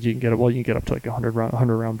holds, I think you can get up to like 100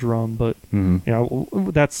 round drum, but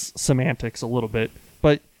that's semantics a little bit.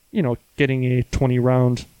 But getting a 20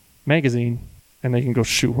 round magazine and they can go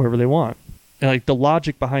shoot whoever they want. And like the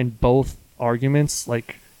logic behind both arguments,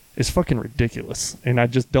 like, is fucking ridiculous, and I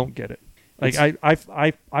just don't get it. Like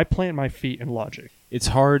I plant my feet in logic. It's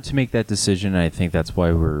hard to make that decision, and I think that's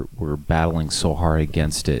why we're battling so hard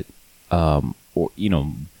against it. Or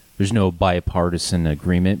there's no bipartisan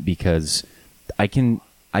agreement because I can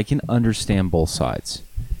understand both sides,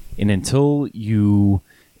 and until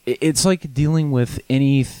it's like dealing with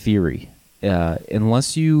any theory.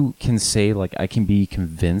 Unless you can say, like, I can be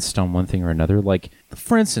convinced on one thing or another, like,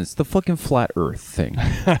 for instance, the fucking flat earth thing,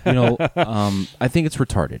 I think it's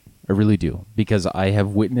retarded. I really do. Because I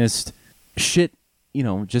have witnessed shit,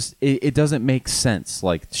 just, it doesn't make sense.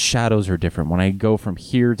 Like, shadows are different. When I go from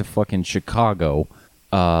here to fucking Chicago,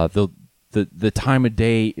 the time of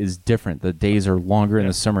day is different. The days are longer in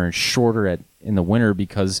the summer and shorter in the winter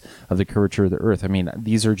because of the curvature of the earth. I mean,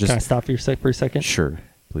 these are just... Can I stop you for a second? Sure.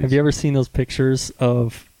 Please. Have you ever seen those pictures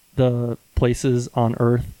of the places on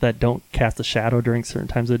Earth that don't cast a shadow during certain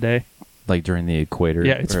times of the day? Like during the equator?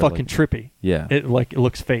 Yeah, it's fucking trippy. Yeah. It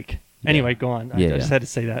looks fake. Yeah. Anyway, go on. I just had to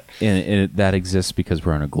say that. And that exists because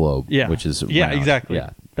we're on a globe. Yeah. Which is round. Exactly.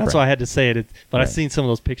 Yeah. That's why I had to say it. But I've seen some of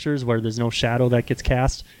those pictures where there's no shadow that gets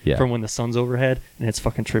cast from when the sun's overhead, and it's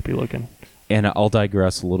fucking trippy looking. And I'll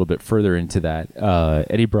digress a little bit further into that.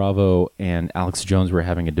 Eddie Bravo and Alex Jones were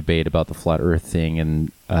having a debate about the flat Earth thing,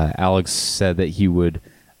 and Alex said that he would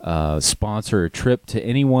sponsor a trip to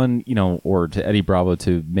anyone, or to Eddie Bravo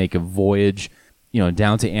to make a voyage,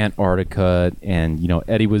 down to Antarctica, and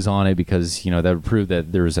Eddie was on it because that would prove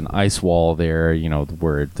that there's an ice wall there,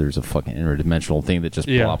 where there's a fucking interdimensional thing that just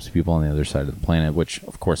plops people on the other side of the planet, which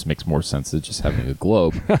of course makes more sense than just having a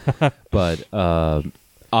globe. But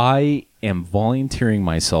I am volunteering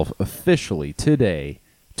myself officially today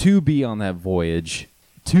to be on that voyage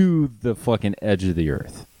to the fucking edge of the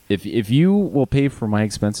earth. If you will pay for my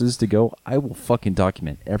expenses to go, I will fucking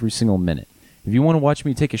document every single minute. If you want to watch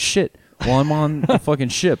me take a shit while I'm on the fucking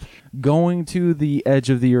ship going to the edge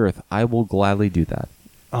of the earth, I will gladly do that.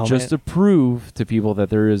 Just to prove to people that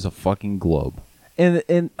there is a fucking globe.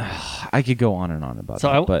 And I could go on and on about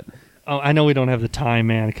that, but... I know we don't have the time,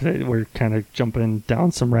 man, because we're kind of jumping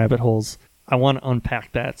down some rabbit holes. I want to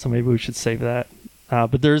unpack that, so maybe we should save that.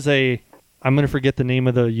 But there's I'm going to forget the name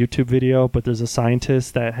of the YouTube video, but there's a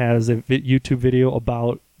scientist that has a YouTube video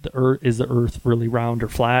about the Earth. Is the Earth really round or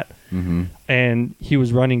flat? Mm-hmm. And he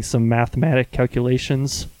was running some mathematic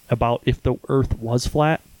calculations about if the Earth was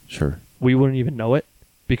flat. Sure. We wouldn't even know it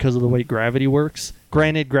because of the way gravity works.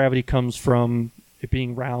 Granted, gravity comes from it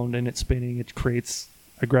being round and it's spinning. It creates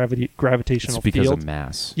a gravitational field. It's because field. of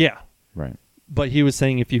mass. Yeah. Right. But he was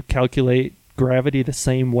saying if you calculate gravity the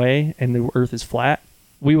same way and the Earth is flat,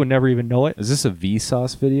 we would never even know it. Is this a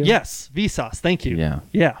Vsauce video? Yes, Vsauce. Thank you. Yeah.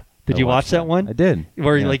 Yeah. Did you watch that one? I did.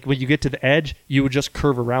 Where like when you get to the edge, you would just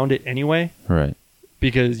curve around it anyway. Right.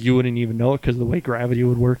 Because you wouldn't even know it because of the way gravity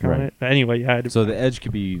would work on it. But anyway, yeah. So the edge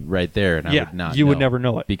could be right there, and I would not. You would never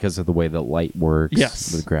know it because of the way that light works.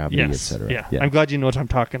 Yes. With gravity, etc. Yeah. I'm glad you know what I'm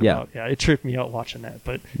talking about. Yeah. It tripped me out watching that.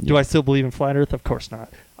 But do I still believe in flat Earth? Of course not.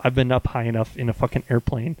 I've been up high enough in a fucking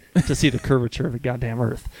airplane to see the curvature of the goddamn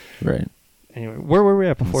Earth. Right. Anyway, where were we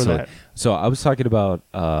at before that? So I was talking about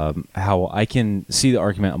how I can see the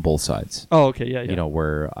argument on both sides. Oh, okay, yeah.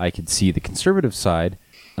 Where I could see the conservative side,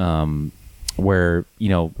 where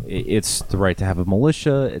it's the right to have a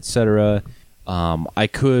militia, etc. I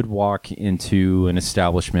could walk into an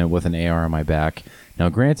establishment with an AR on my back. Now,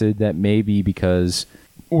 granted, that may be because,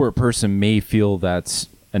 or a person may feel that's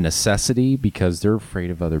a necessity because they're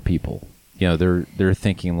afraid of other people. They're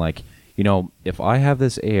thinking like, if I have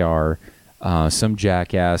this AR. Some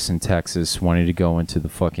jackass in Texas wanted to go into the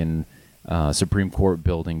fucking Supreme Court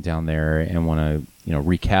building down there and want to,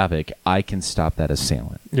 wreak havoc. I can stop that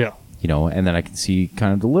assailant. Yeah. And then I can see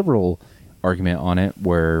kind of the liberal argument on it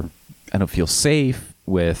where I don't feel safe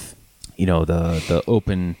with, the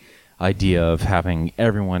open idea of having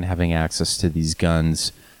everyone having access to these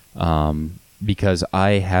guns, because I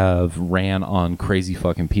have ran on crazy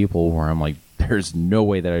fucking people where I'm like, there's no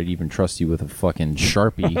way that I'd even trust you with a fucking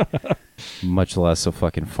Sharpie, much less a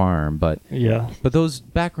fucking firearm. But those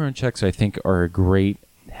background checks, I think, are a great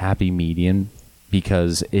happy median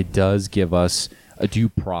because it does give us a due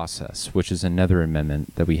process, which is another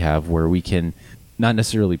amendment that we have where we can not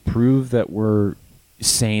necessarily prove that we're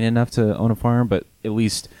sane enough to own a firearm, but at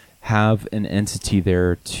least have an entity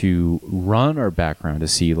there to run our background to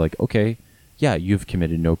see like, okay, yeah, you've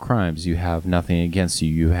committed no crimes. You have nothing against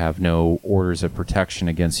you. You have no orders of protection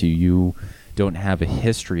against you. You don't have a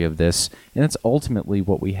history of this. And that's ultimately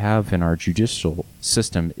what we have in our judicial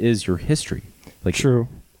system is your history. True.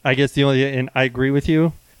 I guess and I agree with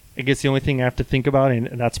you. I guess the only thing I have to think about, and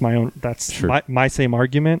that's Sure. my same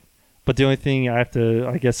argument, but the only thing I have to,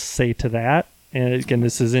 I guess, say to that, and again,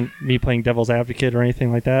 this isn't me playing devil's advocate or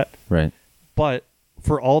anything like that, Right. but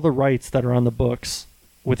for all the rights that are on the books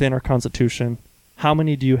within our Constitution, how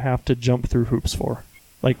many do you have to jump through hoops for?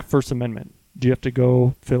 Like First Amendment. Do you have to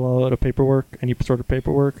go fill out any sort of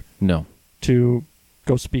paperwork No. to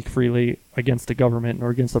go speak freely against the government or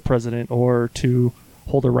against the president or to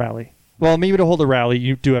hold a rally? Well, maybe to hold a rally,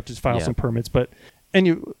 you do have to file Yeah. some permits,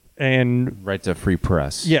 and Right to free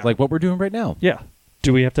press. Yeah. Like what we're doing right now. yeah.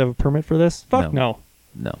 Do we have to have a permit for this? Fuck no.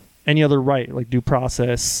 No. Any other right, like due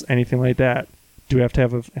process, anything like that? Do we have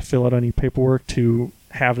to fill out any paperwork to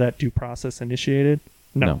have that due process initiated?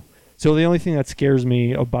 No. So the only thing that scares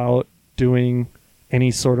me about doing any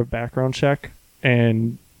sort of background check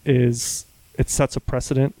is it sets a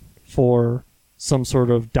precedent for some sort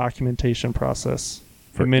of documentation process,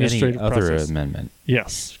 For administrative any other process. amendment.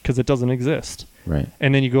 Yes, because it doesn't exist. Right.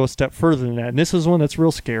 And then you go a step further than that. And this is one that's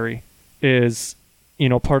real scary, is,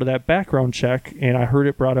 part of that background check. And I heard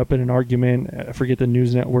it brought up in an argument. I forget the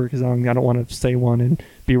news network, because I don't want to say one and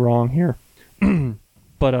be wrong here.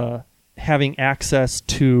 But having access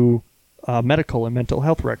to medical and mental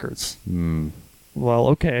health records. Well,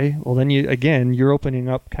 okay. Well, then you're opening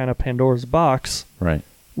up kind of Pandora's box Right.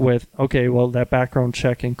 with, okay, well, that background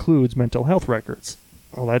check includes mental health records.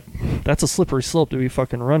 Well, that's a slippery slope to be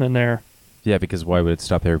fucking running there. Yeah, because why would it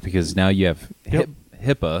stop there? Because now you have Yep.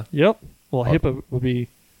 HIPAA Yep. Well, HIPAA would be.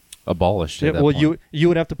 abolished. Yeah, At that well, point. you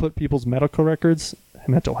would have to put people's medical records,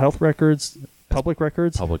 mental health records, public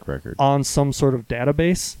records Public record. on some sort of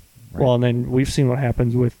database. Right. Well, and then we've seen what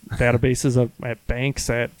happens with databases at banks,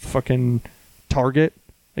 at fucking Target.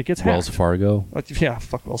 It gets hacked. Wells Fargo. Yeah,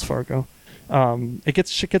 fuck Wells Fargo.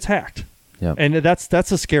 Shit gets hacked. Yeah. And that's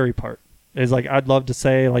the scary part. Is like, I'd love to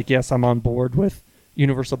say, like, yes, I'm on board with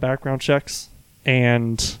universal background checks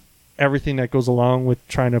and everything that goes along with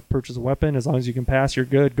trying to purchase a weapon. As long as you can pass, you're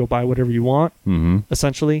good. Go buy whatever you want,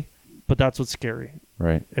 essentially. But that's what's scary.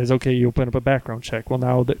 Right. Is, okay, you open up a background check. Well,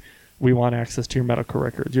 now that we want access to your medical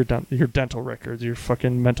records, your dental records, your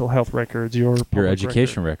fucking mental health records, your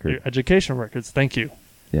education record. Your education records. Thank you.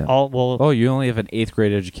 Yeah. Well, you only have an 8th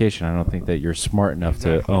grade education. I don't think that you're smart enough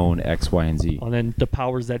to own X, Y, and Z. and then the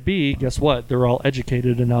powers that be, guess what? They're all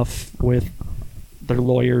educated enough with their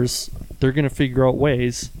lawyers. They're going to figure out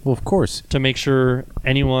ways Well, of course. to make sure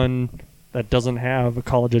anyone that doesn't have a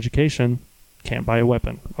college education can't buy a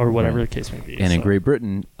weapon or whatever Right. the case may be. And in So- Great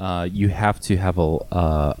Britain, you have to have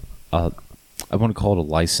I want to call it a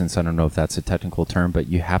license. I don't know if that's a technical term, but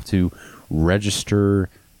you have to register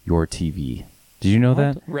your TV. Did you know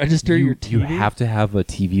What? that? Register your TV? You have to have a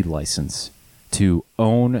TV license to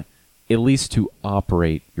own, at least to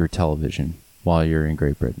operate your television while you're in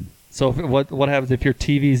Great Britain. So what happens if your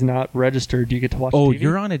TV's not registered? Do you get to watch Oh, TV?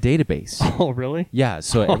 you're on a database. Oh, really? Yeah,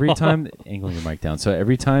 so every time, angling your mic down, so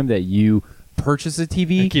every time that you purchase a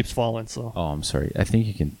TV, It keeps falling, so. oh, I'm sorry. I think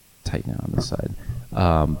you can tighten it on this side.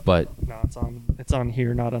 But No, it's on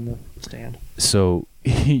here, not on the stand. so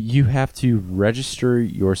you have to register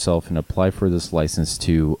yourself and apply for this license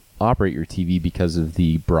to operate your TV because of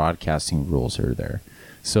the broadcasting rules that are there.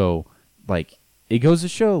 So, like, it goes to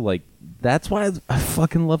show, like, that's why I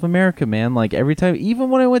fucking love America, man. Like, every time, even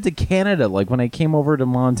when I went to Canada, like, when I came over to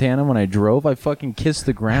Montana, when I drove, I fucking kissed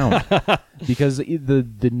the ground. Because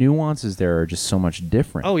the nuances there are just so much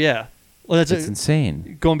different. Oh, yeah. Well, It's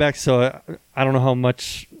insane. going back, so I don't know how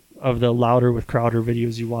much of the Louder with Crowder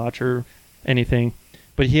videos you watch or anything,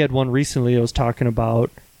 but he had one recently that was talking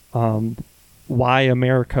about why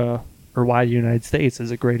America or why the United States is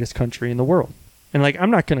the greatest country in the world. And, like,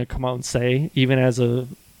 I'm not going to come out and say, even as a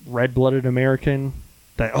red-blooded American,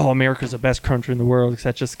 that, oh, America's the best country in the world, because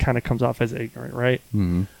that just kind of comes off as ignorant, right?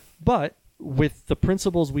 Mm-hmm. But with the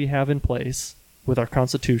principles we have in place, with our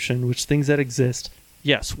Constitution, which things that exist,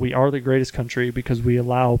 yes, we are the greatest country because we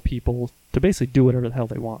allow people to basically do whatever the hell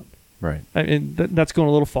they want. Right. I mean, that's going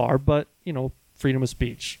a little far, but, freedom of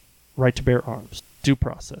speech, right to bear arms, due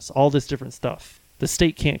process, all this different stuff. The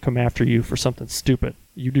state can't come after you for something stupid.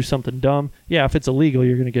 You do something dumb, yeah, if it's illegal,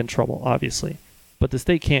 you're going to get in trouble, obviously. But the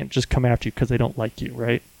state can't just come after you because they don't like you,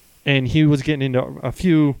 right? And he was getting into a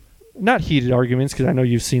few, not heated arguments, because I know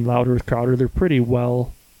you've seen Louder with Crowder. They're pretty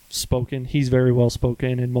well spoken. He's very well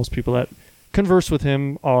spoken, and most people that converse with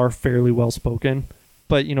him are fairly well spoken.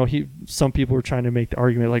 But, some people were trying to make the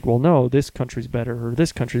argument like, well, no, this country's better, or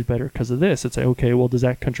this country's better because of this. It's like, okay, well, does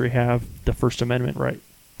that country have the First Amendment right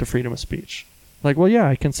to freedom of speech? Like, well, yeah,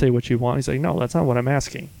 I can say what you want. He's like, no, that's not what I'm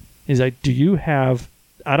asking. He's like, do you have,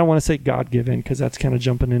 I don't want to say God-given, because that's kind of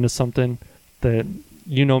jumping into something that,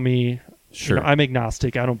 me, Sure. I'm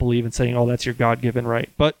agnostic. I don't believe in saying, oh, that's your God-given right.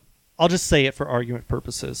 But I'll just say it for argument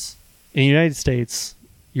purposes. In the United States,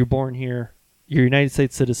 you're born here. You're a United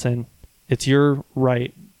States citizen. It's your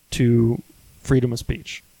right to freedom of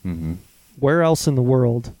speech. Mm-hmm. Where else in the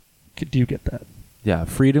world do you get that? Yeah,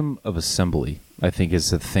 freedom of assembly, I think,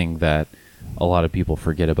 is the thing that a lot of people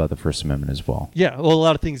forget about the First Amendment as well. Yeah, well, a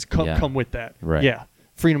lot of things Yeah. come with that. Right. Yeah,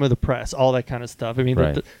 freedom of the press, all that kind of stuff. I mean,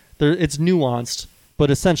 Right. it's nuanced, but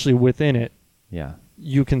essentially within it, Yeah.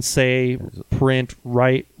 you can say, print,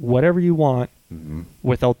 write, whatever you want Mm-hmm.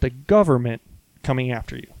 without the government coming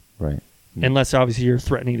after you. Right. Unless, obviously, you're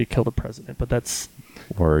threatening to kill the president. But that's...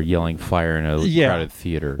 Or yelling fire in a Yeah. crowded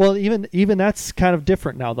theater. Well, even that's kind of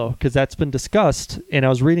different now, though, because that's been discussed. And I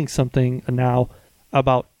was reading something now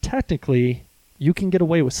about technically you can get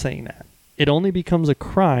away with saying that. It only becomes a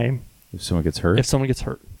crime if someone gets hurt. if someone gets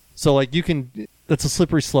hurt. So, like, you can... That's a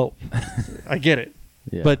slippery slope. I get it.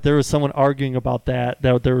 Yeah. But there was someone arguing about that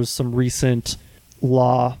there was some recent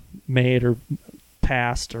law made or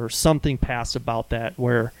passed or something passed about that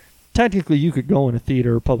where technically you could go in a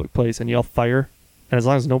theater or public place and yell fire, and as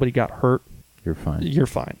long as nobody got hurt, You're fine. you're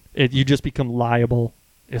fine. You just become liable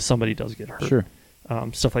if somebody does get hurt. Sure.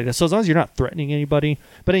 Stuff like that. So as long as you're not threatening anybody.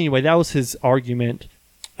 But anyway, that was his argument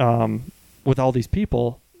with all these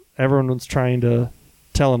people. Everyone was trying to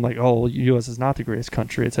tell him, like, oh, U.S. is not the greatest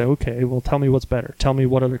country. I'd say, okay, well, tell me what's better. Tell me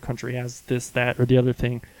what other country has this, that, or the other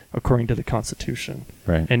thing according to the Constitution.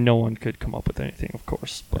 Right. And no one could come up with anything, of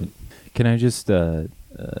course. But Can I just kind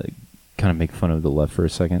of make fun of the left for a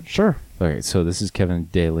second? sure. Okay, so this is Kevin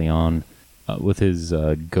De Leon with his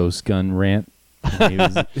ghost gun rant. He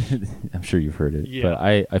was- I'm sure you've heard it, Yeah. but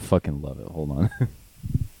I fucking love it. Hold on.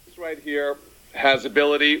 This right here has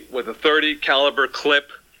ability with a 30 caliber clip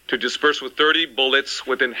to disperse with 30 bullets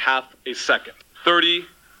within half a second. 30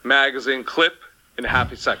 magazine clip in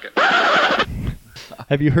half a second.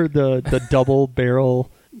 Have you heard the double barrel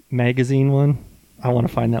magazine one? I want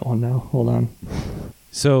to find that one now. Hold on.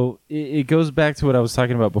 So it goes back to what I was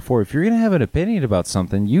talking about before. If you're going to have an opinion about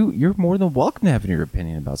something, you're more than welcome to have your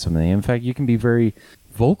opinion about something. In fact, you can be very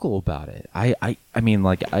vocal about it. I mean,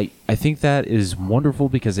 like, I think that is wonderful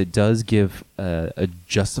because it does give a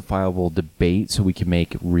justifiable debate so we can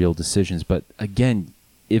make real decisions. But again,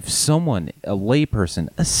 if someone, a layperson,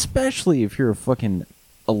 especially if you're a fucking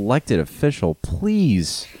elected official,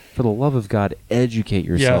 please, for the love of God, educate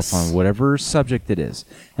yourself Yes. on whatever subject it is.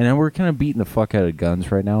 And then we're kind of beating the fuck out of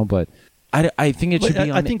guns right now, but I think it should But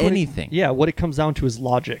be I on think anything. what it comes down to is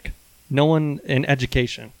logic. No one in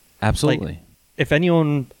education. Absolutely. Like, if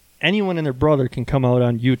anyone and their brother can come out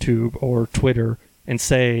on YouTube or Twitter and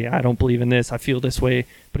say, I don't believe in this, I feel this way.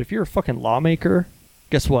 But if you're a fucking lawmaker,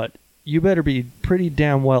 guess what? You better be pretty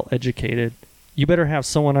damn well educated. You better have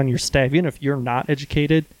someone on your staff, even if you're not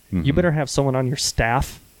educated, you Mhm. better have someone on your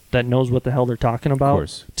staff that knows what the hell they're talking about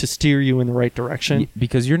course. to steer you in the right direction.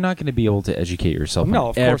 Because you're not going to be able to educate yourself No, on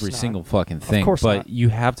of course every not. single fucking thing. course but not. you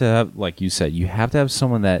have to have, like you said, you have to have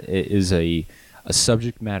someone that is a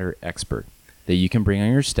subject matter expert that you can bring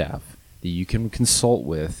on your staff, that you can consult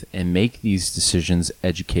with and make these decisions.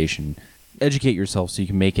 Educate yourself so you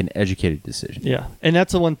can make an educated decision. Yeah, and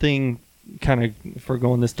that's the one thing, kind of, if we're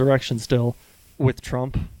going this direction still, with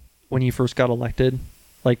Trump, when he first got elected.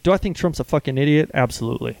 Like, do I think Trump's a fucking idiot?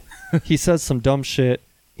 Absolutely. He says some dumb shit.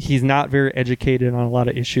 He's not very educated on a lot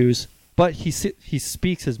of issues, but he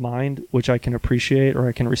speaks his mind, which I can appreciate or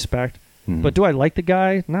I can respect. Mhm. But do I like the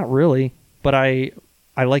guy? Not really, but I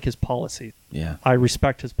like his policy. Yeah. I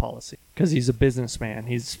respect his policy because he's a businessman.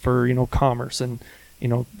 He's for, commerce, and,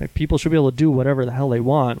 people should be able to do whatever the hell they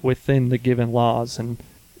want within the given laws and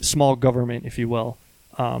small government, if you will,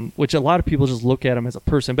 which a lot of people just look at him as a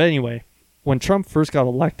person. But anyway, when Trump first got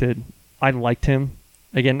elected, I liked him.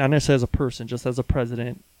 Again, not necessarily as a person, just as a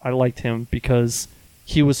president. I liked him because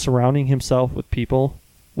he was surrounding himself with people,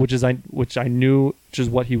 which I knew, which is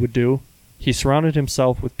what he would do. He surrounded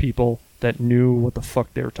himself with people that knew what the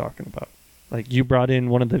fuck they were talking about. Like, you brought in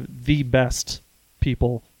one of the best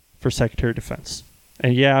people for Secretary of Defense.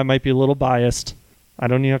 And yeah, I might be a little biased. I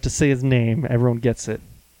don't even have to say his name. Everyone gets it.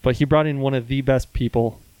 But he brought in one of the best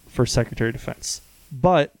people for Secretary of Defense.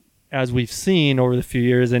 But as we've seen over the few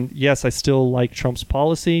years, and yes, I still like Trump's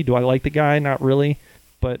policy. Do I like the guy? Not really.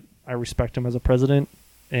 But I respect him as a president.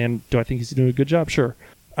 And do I think he's doing a good job? Sure.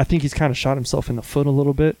 I think he's kind of shot himself in the foot a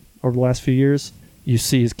little bit over the last few years. You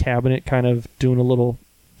see his cabinet kind of doing a little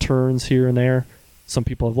turns here and there. Some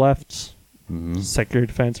people have left. Mhm. Secretary of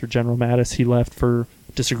Defense or General Mattis, he left for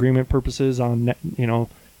disagreement purposes on,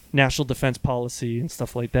 national defense policy and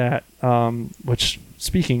stuff like that. Which,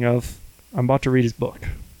 speaking of, I'm about to read his book.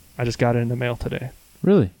 I just got it in the mail today.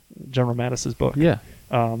 Really? General Mattis's book. Yeah.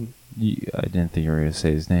 I I didn't think you were going to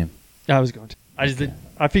say his name. was going to.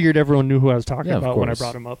 I figured everyone knew who I was talking Yeah, of about when I course.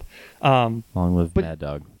 brought him up. Long live but- Mad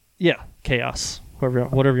Dog. Yeah, chaos,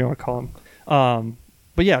 whatever you want to call him.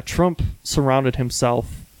 But yeah, Trump surrounded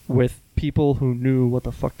himself with people who knew what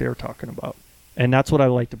the fuck they were talking about. And that's what I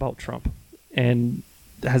liked about Trump. And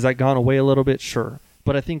has that gone away a little bit? Sure.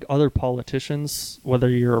 But I think other politicians, whether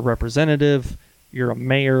you're a representative, you're a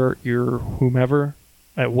mayor, you're whomever,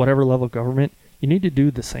 at whatever level of government, you need to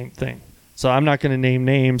do the same thing. So I'm not going to name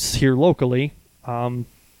names here locally.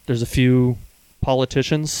 There's a few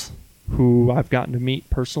politicians who I've gotten to meet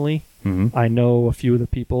personally. Mm-hmm. I know a few of the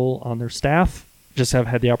people on their staff, just have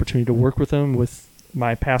had the opportunity to work with them with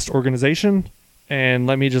my past organization. And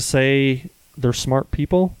let me just say, they're smart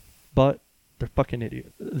people, but they're fucking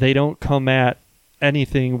idiots. They don't come at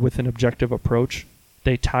anything with an objective approach.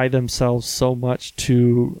 They tie themselves so much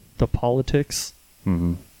to the politics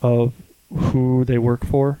Mm-hmm. of who they work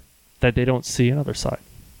for that they don't see another side.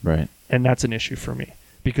 Right. And that's an issue for me,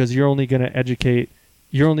 because you're only going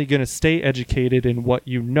to stay educated in what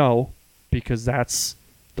you know, because that's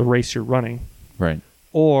the race you're running. Right.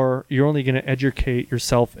 Or you're only going to educate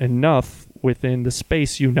yourself enough within the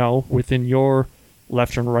space you know, within your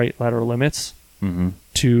left and right lateral limits, Mm-hmm.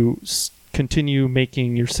 to continue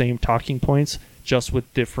making your same talking points, just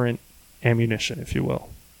with different ammunition, if you will.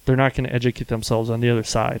 They're not going to educate themselves on the other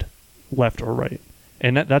side, left or right.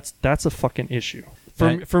 And that's a fucking issue.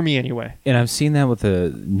 For me, anyway. And I've seen that with the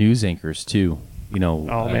news anchors, too. You know,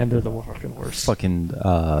 Oh, man, they're the fucking worst. fucking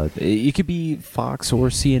it could be Fox or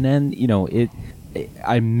CNN. You know,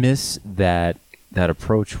 I miss that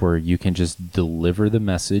approach where you can just deliver the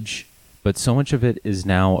message, but so much of it is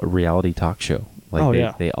now a reality talk show.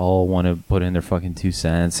 Like they all want to put in their fucking 2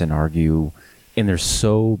 cents and argue, and they're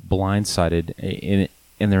so blindsided,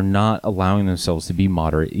 and they're not allowing themselves to be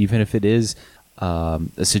moderate, even if it is a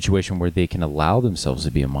situation where they can allow themselves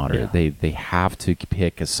to be a moderate. Yeah. They have to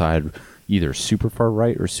pick a side, either super far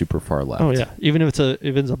right or super far left. Oh yeah, even if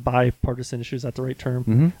it's a bipartisan issue, is that the right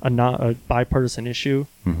term? Mhm. A bipartisan issue.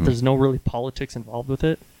 Mhm. There's no really politics involved with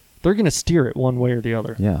it. They're gonna steer it one way or the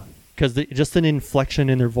other. Yeah. Because just an inflection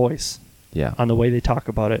in their voice Yeah. on the way they talk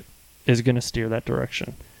about it is gonna steer that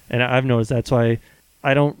direction. And I've noticed that's why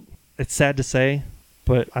I don't. It's sad to say,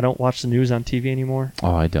 but I don't watch the news on TV anymore.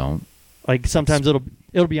 Oh, I don't. Like sometimes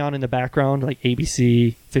it'll be on in the background, like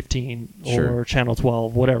ABC 15 or Sure. Channel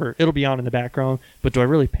 12, whatever. It'll be on in the background, but do I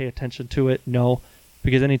really pay attention to it? No,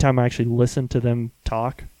 because anytime I actually listen to them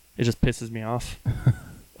talk, it just pisses me off.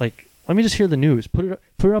 Like, let me just hear the news. Put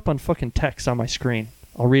it up on fucking text on my screen.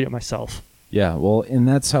 I'll read it myself. Yeah, well, and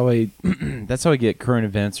that's how I that's how I get current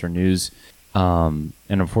events or news. And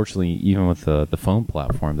unfortunately, even with the phone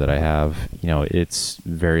platform that I have, you know, it's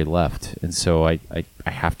very left, and so I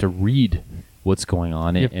have to read what's going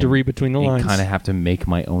on. You have to read between the lines. Kind of have to make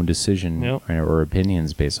my own decision Yep. or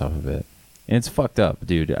opinions based off of it. And it's fucked up,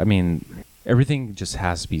 dude. I mean, everything just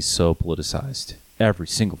has to be so politicized. Every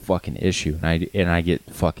single fucking issue, and I get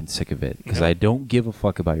fucking sick of it because Yep. I don't give a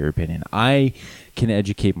fuck about your opinion. I can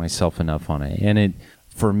educate myself enough on it, and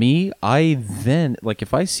for me, I then, like,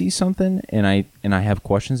 if I see something and I have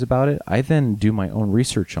questions about it, I then do my own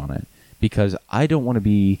research on it, because I don't want to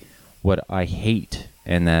be what I hate,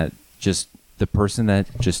 and that just the person that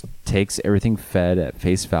just takes everything fed at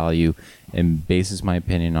face value and bases my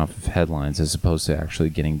opinion off of headlines, as opposed to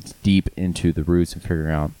actually getting deep into the roots and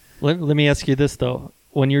figuring out. Let me ask you this, though.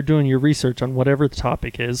 When you're doing your research on whatever the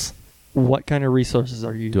topic is, what kind of resources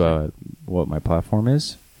are you using? What my platform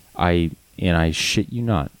is. I shit you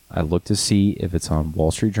not, I look to see if it's on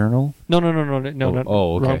Wall Street Journal. No.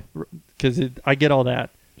 Okay. Because I get all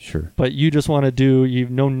that. Sure. But you just want to you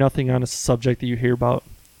know nothing on a subject that you hear about.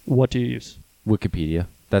 What do you use? Wikipedia.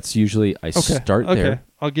 That's usually, I start Okay. there.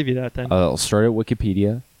 I'll give you that then. I'll start at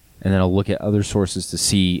Wikipedia, and then I'll look at other sources to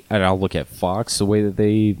see, and I'll look at Fox, the way that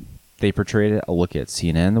they portrayed it. I'll look at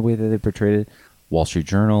CNN, the way that they portrayed it. Wall Street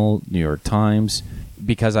Journal, New York Times,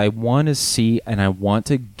 because I want to see and I want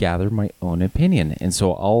to gather my own opinion. And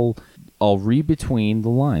so I'll read between the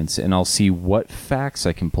lines and I'll see what facts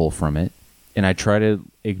I can pull from it, and I try to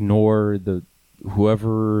ignore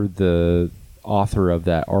whoever the author of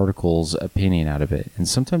that article's opinion out of it. And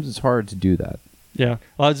sometimes it's hard to do that. Yeah.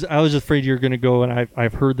 I was just afraid you're going to go, and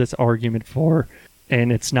I've heard this argument before,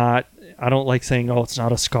 and it's not, I don't like saying, oh, it's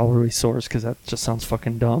not a scholarly source, because that just sounds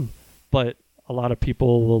fucking dumb. But a lot of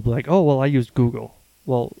people will be like, oh, well, I used Google.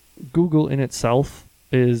 Well, Google in itself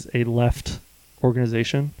is a left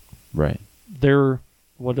organization. Right. Their,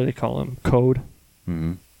 what do they call them? Code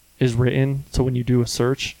Mm-hmm. is written, so when you do a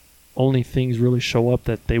search, only things really show up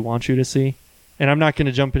that they want you to see. And I'm not going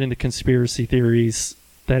to jump into conspiracy theories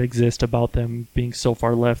that exist about them being so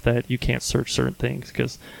far left that you can't search certain things,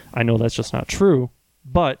 because I know that's just not true.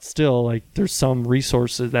 But still, like, there's some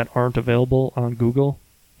resources that aren't available on Google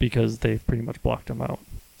because they've pretty much blocked them out.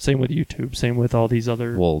 Same with YouTube. Same with all these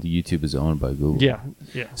other... Well, YouTube is owned by Google. Yeah.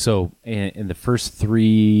 So in the first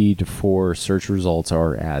 3 to 4 search results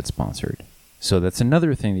are ad sponsored. So that's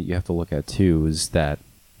another thing that you have to look at too, is that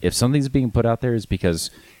if something's being put out there, is because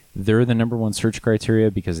they're the number one search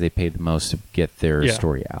criteria because they pay the most to get their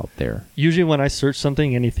story out there. Usually when I search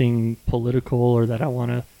something, anything political or that I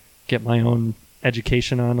want to get my own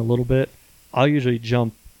education on a little bit, I'll usually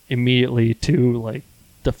jump immediately to like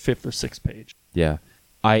the 5th or 6th page. Yeah.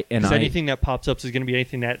 Because anything that pops up is going to be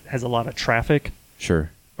anything that has a lot of traffic.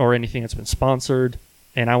 Sure. Or anything that's been sponsored,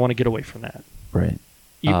 and I want to get away from that. Right.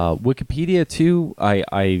 Wikipedia too,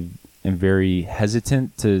 I am very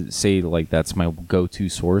hesitant to say like that's my go-to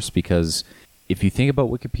source, because if you think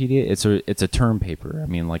about Wikipedia, it's a term paper. I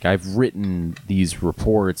mean, like, I've written these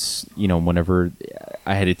reports, you know, whenever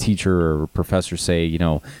I had a teacher or a professor say, you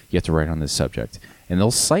know, you have to write on this subject, and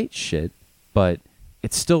they'll cite shit, but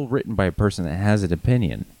it's still written by a person that has an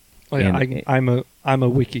opinion. Oh yeah, I'm a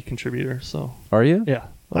wiki contributor, so. Are you? Yeah,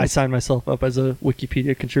 I signed myself up as a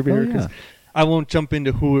Wikipedia contributor because I won't jump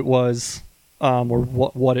into who it was or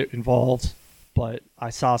what it involved, but I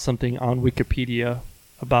saw something on Wikipedia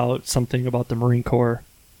about something about the Marine Corps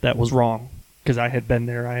that was wrong, because I had been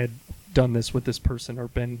there, I had done this with this person or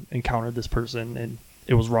encountered this person, and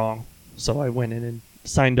it was wrong. So I went in and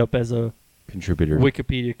signed up as a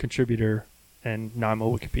Wikipedia contributor. And now I'm a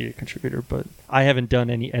Wikipedia contributor, but I haven't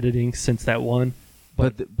done any editing since that one.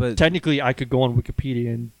 But technically, I could go on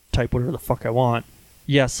Wikipedia and type whatever the fuck I want.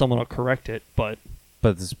 Yes, someone will correct it, but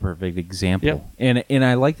this is a perfect example. Yep. And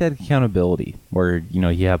I like that accountability where, you know,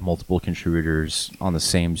 you have multiple contributors on the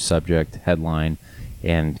same subject headline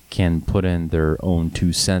and can put in their own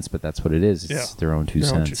 2 cents, but that's what it is. It's their own 2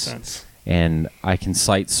 cents. And I can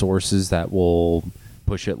cite sources that will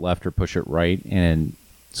push it left or push it right, and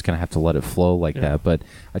just going to have to let it flow like that. But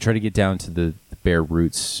I try to get down to the bare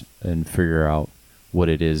roots and figure out what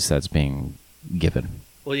it is that's being given.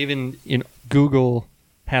 Well, even Google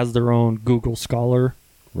has their own Google Scholar.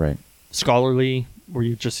 Right. Scholarly, where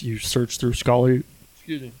you search through scholarly...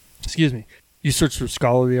 Excuse me. You search through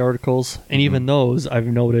scholarly articles, and even those, I've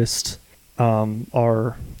noticed,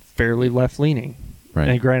 are fairly left-leaning. Right.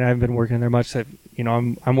 And granted, I haven't been working there much.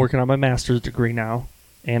 I'm working on my master's degree now,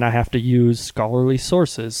 and I have to use scholarly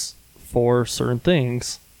sources for certain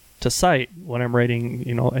things to cite when I'm writing,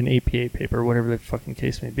 an APA paper, whatever the fucking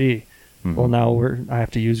case may be. Mm-hmm. Well, now I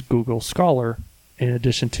have to use Google Scholar in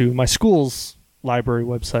addition to my school's library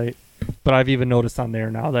website. But I've even noticed on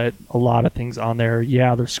there now that a lot of things on there,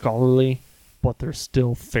 they're scholarly, but they're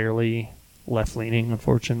still fairly left-leaning,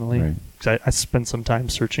 unfortunately. Right. 'Cause I spent some time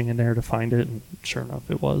searching in there to find it, and sure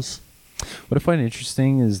enough, it was. What I find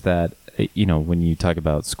interesting is that, when you talk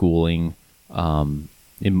about schooling,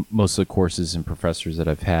 in most of the courses and professors that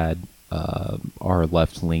I've had are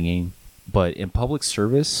left-leaning. But in public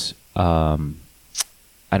service,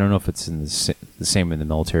 I don't know if it's in the same in the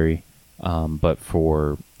military, but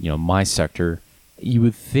for my sector, you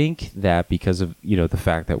would think that because of the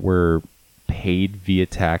fact that we're paid via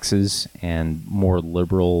taxes and more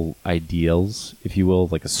liberal ideals, if you will,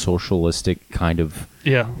 like a socialistic kind of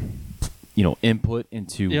input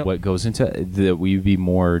into what goes into it, that we would be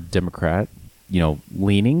more Democrat,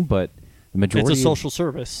 leaning, but the majority it's a social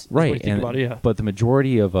service, right? Think about it, but the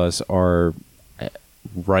majority of us are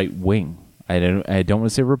right wing. I don't want to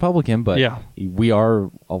say Republican, but we are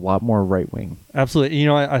a lot more right wing. Absolutely.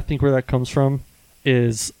 I think where that comes from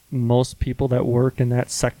is most people that work in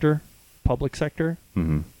that sector, public sector,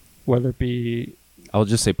 whether it be... I'll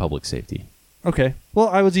just say public safety. Okay. Well,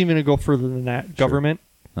 I was even going to go further than that. Sure. Government.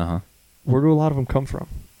 Uh-huh. Where do a lot of them come from?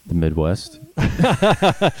 The Midwest?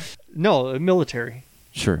 No, military.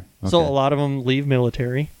 Sure. Okay. So a lot of them leave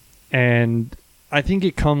military, and I think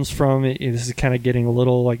it comes from... This is kind of getting a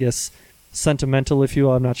little, I guess, sentimental, if you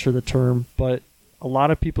will. I'm not sure the term, but a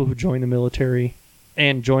lot of people who join the military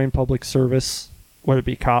and join public service, whether it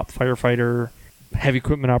be cop, firefighter, heavy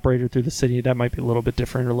equipment operator through the city, that might be a little bit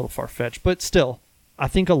different or a little far-fetched. But still, I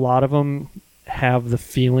think a lot of them have the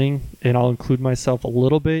feeling, and I'll include myself a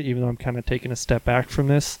little bit, even though I'm kind of taking a step back from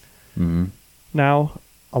this. Mm-hmm. Now,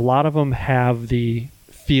 a lot of them have the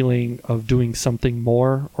feeling of doing something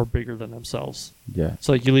more or bigger than themselves. Yeah.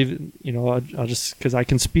 So you leave, I'll just, because I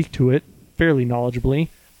can speak to it fairly knowledgeably,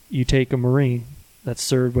 you take a Marine that's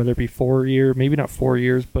served, whether it be 4 year, maybe not 4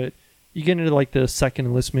 years, but you get into like the second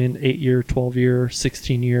enlistment, 8 year, 12 year,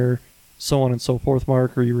 16 year, so on and so forth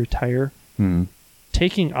mark, or you retire. Hmm.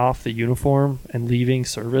 Taking off the uniform and leaving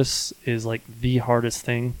service is like the hardest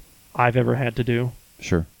thing I've ever had to do.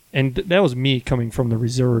 Sure. And that was me coming from the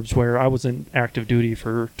reserves, where I was in active duty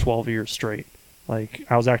for 12 years straight. Like,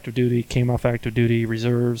 I was active duty, came off active duty,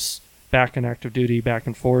 reserves, back in active duty, back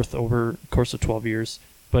and forth over the course of 12 years.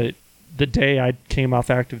 But the day I came off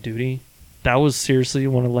active duty, that was seriously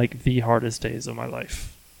one of like the hardest days of my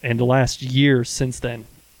life. And the last year since then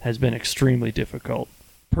has been extremely difficult,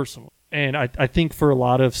 personally. And I think for a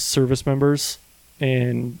lot of service members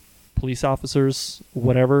and police officers,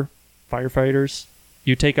 whatever, firefighters,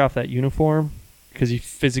 you take off that uniform because you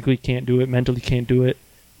physically can't do it, mentally can't do it.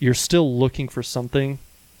 You're still looking for something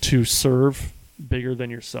to serve bigger than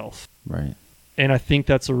yourself. Right. And I think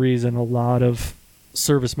that's a reason a lot of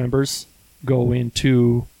service members go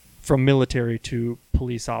into from military to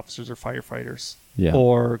police officers or firefighters, Yeah.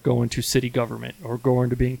 or go into city government, or go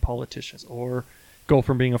into being politicians, or go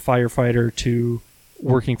from being a firefighter to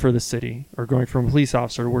working for the city, or going from a police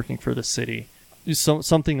officer to working for the city.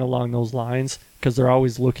 Something along those lines, because they're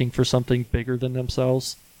always looking for something bigger than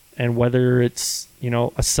themselves. And whether it's,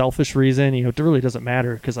 a selfish reason, it really doesn't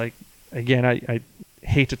matter, because I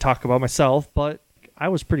hate to talk about myself, but I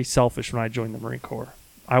was pretty selfish when I joined the Marine Corps.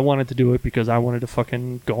 I wanted to do it because I wanted to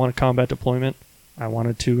fucking go on a combat deployment. I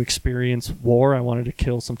wanted to experience war. I wanted to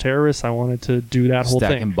kill some terrorists. I wanted to do that whole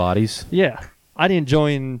Stacking thing. bodies. Yeah. I didn't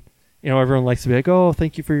join, everyone likes to be like, oh,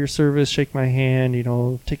 thank you for your service, shake my hand,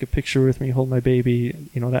 take a picture with me, hold my baby,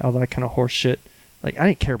 all that kind of horse shit. Like, I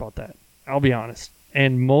didn't care about that. I'll be honest.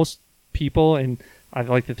 And most people, and I'd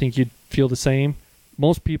like to think you'd feel the same,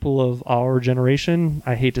 most people of our generation,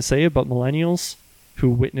 I hate to say it, but millennials who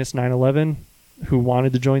witnessed 9/11, who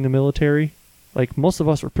wanted to join the military, like, most of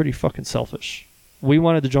us were pretty fucking selfish. We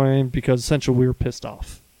wanted to join because essentially we were pissed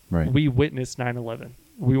off. Right. We witnessed 9/11.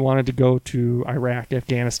 We wanted to go to Iraq,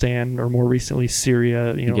 Afghanistan, or more recently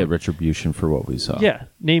Syria. To get retribution for what we saw. Yeah,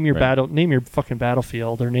 name your Right. name your fucking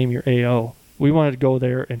battlefield, or name your AO. We wanted to go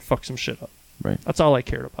there and fuck some shit up. Right. That's all I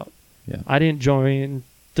cared about. Yeah. I didn't join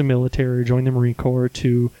the military, join the Marine Corps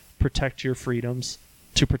to protect your freedoms,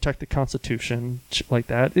 to protect the Constitution, shit like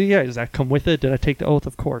that. Yeah, does that come with it? Did I take the oath?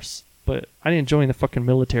 Of course. But I didn't join the fucking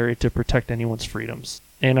military to protect anyone's freedoms.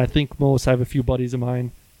 And I think I have a few buddies of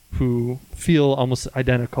mine who feel almost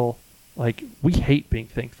identical. Like, we hate being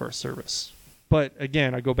thanked for our service. But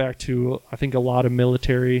again, I go back to, I think a lot of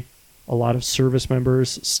military, a lot of service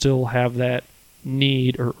members still have that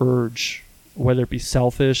need or urge, whether it be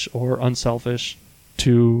selfish or unselfish,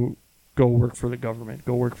 to go work for the government,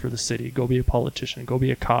 go work for the city, go be a politician, go be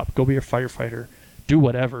a cop, go be a firefighter, do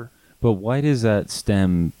whatever. But why does that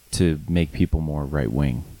stem to make people more right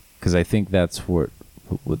wing? Because I think that's what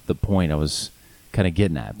the point I was kind of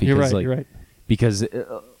getting at. Because, You're right. Because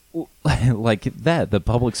like that, the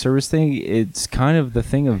public service thing, it's kind of the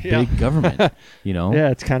thing of big government, Yeah,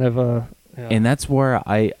 it's kind of a... Yeah. And that's where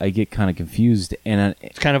I get kind of confused. And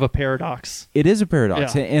It's kind of a paradox. it is a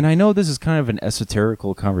paradox. Yeah. And I know this is kind of an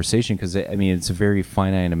esoterical conversation because, it's a very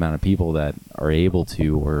finite amount of people that are able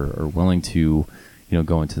to or are willing to,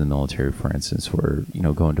 go into the military, for instance, or,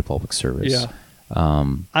 go into public service. Yeah.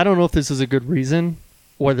 I don't know if this is a good reason,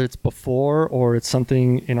 whether it's before or it's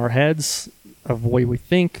something in our heads of the way we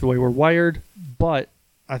think, the way we're wired. But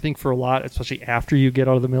I think for a lot, especially after you get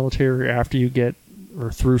out of the military, or after you get or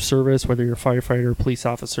through service, whether you're a firefighter or police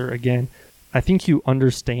officer, again, I think you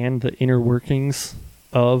understand the inner workings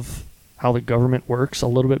of how the government works a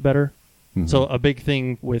little bit better. Mhm. So a big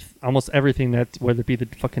thing with almost everything, that whether it be the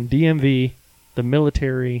fucking DMV, the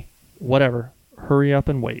military, whatever, hurry up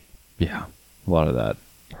and wait. Yeah. A lot of that.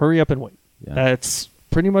 Hurry up and wait. Yeah. That's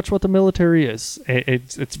pretty much what the military is.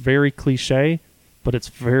 It's very cliche, but it's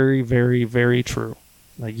very, very, very true.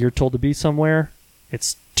 Like, you're told to be somewhere,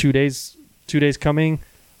 it's 2 days coming.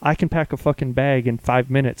 I can pack a fucking bag in 5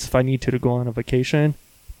 minutes if I need to go on a vacation,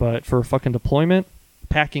 but for a fucking deployment,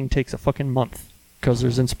 packing takes a fucking month because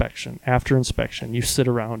there's inspection. After inspection, you sit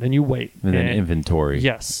around and you wait. And then inventory.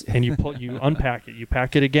 Yes, and you unpack it, you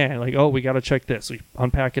pack it again. Like, oh, we got to check this. We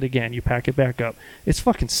unpack it again. You pack it back up. It's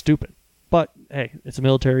fucking stupid. But hey, it's a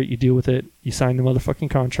military. You deal with it. You sign the motherfucking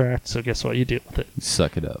contract. So guess what? You deal with it.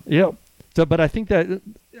 Suck it up. Yep. So, but I think that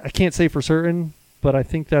I can't say for certain, but I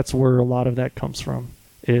think that's where a lot of that comes from.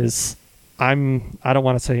 Is I don't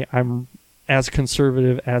want to say I'm as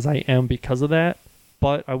conservative as I am because of that,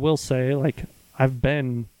 but I will say, like,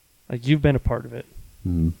 you've been a part of it.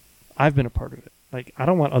 Mm-hmm. I've been a part of it. Like, I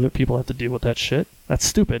don't want other people to have to deal with that shit. That's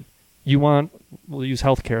stupid. We'll use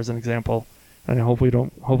healthcare as an example, and hopefully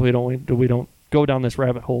we don't go down this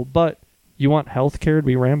rabbit hole. But you want healthcare to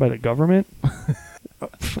be ran by the government?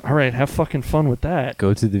 All right, have fucking fun with that.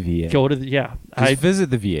 Go to the VA. Go to the Just visit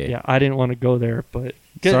the VA. Yeah, I didn't want to go there, but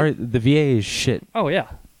Sorry, the VA is shit. Oh yeah,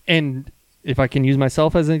 and if I can use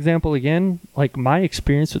myself as an example again, like my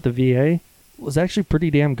experience with the VA was actually pretty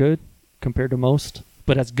damn good compared to most.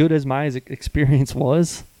 But as good as my experience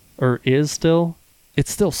was, or is still,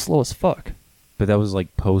 it's still slow as fuck. But that was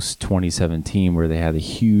like post 2017 where they had a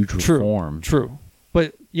huge reform. True.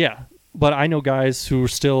 But yeah. But I know guys who are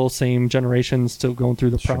still same generation, still going through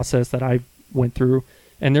the process that I went through.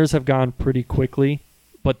 And theirs have gone pretty quickly.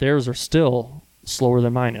 But theirs are still slower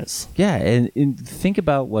than mine is. Yeah. And think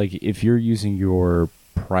about like if you're using your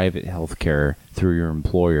private healthcare through your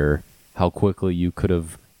employer, how quickly you could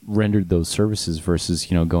have rendered those services versus,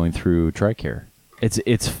 going through TRICARE.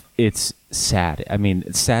 It's sad. I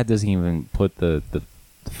mean, sad doesn't even put the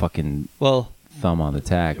fucking thumb on the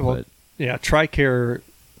tag. But yeah, TRICARE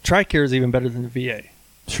is even better than the VA.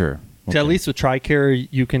 Sure. Okay. At least with TRICARE,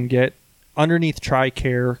 you can get underneath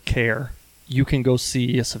TRICARE care, you can go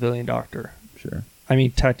see a civilian doctor. Sure. I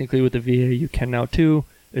mean, technically with the VA, you can now too.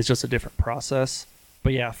 It's just a different process.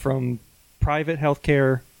 But yeah, from private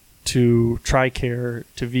healthcare to TRICARE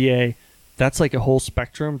to VA, that's like a whole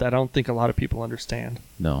spectrum that I don't think a lot of people understand.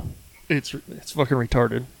 No. It's fucking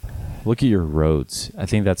retarded. Look at your roads. I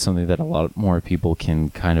think that's something that a lot more people can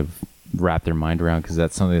kind of wrap their mind around because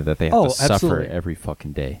that's something that they have to suffer every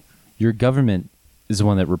fucking day. Your government is the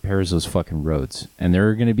one that repairs those fucking roads. And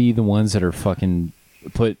they're going to be the ones that are fucking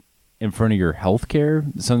put in front of your health care,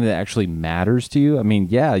 something that actually matters to you. I mean,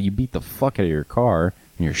 yeah, you beat the fuck out of your car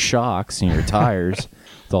and your shocks and your tires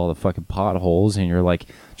with all the fucking potholes. And you're like,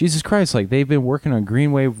 Jesus Christ, like they've been working on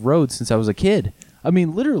Greenway Road since I was a kid. I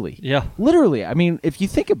mean, literally. Yeah. Literally. I mean, if you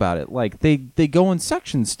think about it, like they go in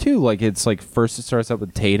sections too. Like it's like first it starts out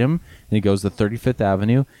with Tatum, and it goes to 35th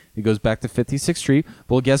Avenue. It goes back to 56th Street.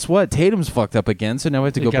 Well, guess what? Tatum's fucked up again, so now we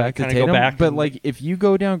have to go back to Tatum. But like if you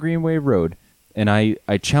go down Greenway Road, and I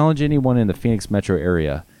challenge anyone in the Phoenix metro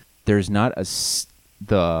area, there's not I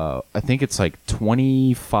think it's like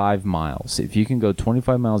 25 miles. If you can go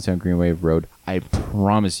 25 miles down Greenway Road, I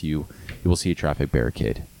promise you will see a traffic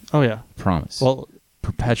barricade. Oh, yeah. Promise. Well,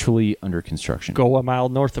 perpetually under construction. Go a mile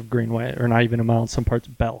north of Greenway, or not even a mile in some parts.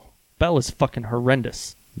 Bell is fucking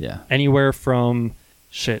horrendous. Yeah. Anywhere from,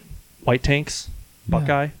 White Tanks,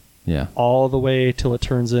 Buckeye, yeah, all the way till it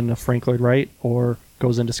turns into Frank Lloyd Wright or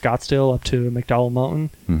goes into Scottsdale up to McDowell Mountain.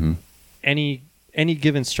 Mm-hmm. Any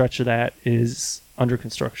given stretch of that is under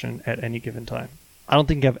construction at any given time. I don't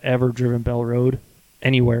think I've ever driven Bell Road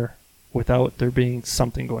anywhere without there being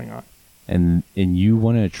something going on. And you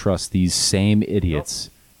want to trust these same idiots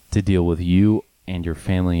to deal with you and your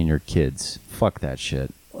family and your kids. Fuck that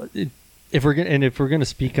shit. If we're gonna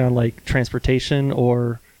speak on like transportation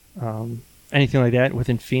or anything like that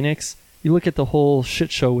within Phoenix, you look at the whole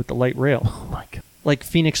shit show with the light rail. Oh my god! Like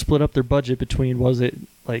Phoenix split up their budget between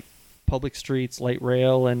like public streets, light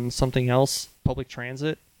rail, and something else, public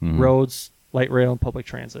transit, roads, light rail, and public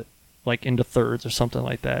transit, like into thirds or something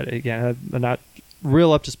like that. Again, I'm not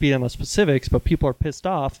real up to speed on the specifics, but people are pissed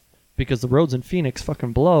off because the roads in Phoenix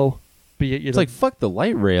fucking blow. But it's like fuck the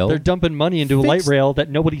light rail. They're dumping money into a light rail that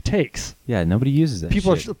nobody takes. Yeah, nobody uses that.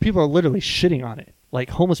 People are literally shitting on it.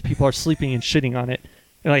 Like homeless people are sleeping and shitting on it.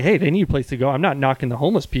 And like, hey, they need a place to go. I'm not knocking the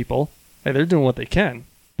homeless people. Hey, they're doing what they can.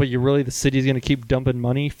 But the city's going to keep dumping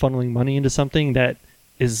money, funneling money into something that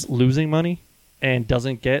is losing money and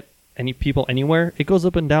doesn't get any people anywhere. It goes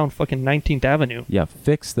up and down fucking 19th Avenue. Yeah,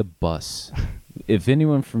 fix the bus. If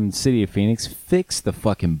anyone from the city of Phoenix, fix the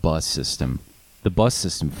fucking bus system. The bus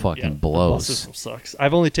system fucking blows. The bus system sucks.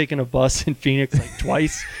 I've only taken a bus in Phoenix like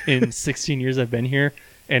twice in 16 years I've been here.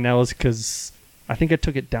 And that was because I think I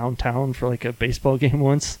took it downtown for like a baseball game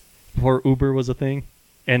once before Uber was a thing.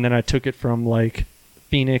 And then I took it from like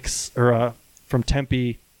Phoenix or from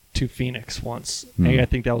Tempe to Phoenix once. And I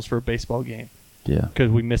think that was for a baseball game. Yeah. Because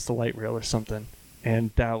we missed the light rail or something. And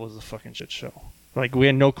that was a fucking shit show. Like we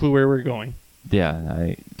had no clue where we were going.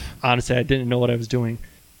 Yeah. Honestly, I didn't know what I was doing.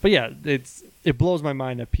 But yeah, it blows my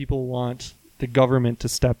mind that people want the government to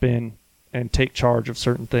step in and take charge of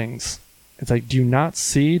certain things. It's like, do you not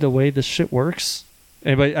see the way this shit works?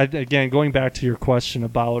 And but again, going back to your question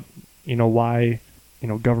about, why,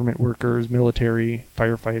 government workers, military,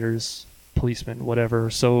 firefighters, policemen, whatever,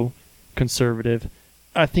 are so conservative.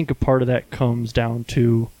 I think a part of that comes down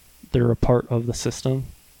to they're a part of the system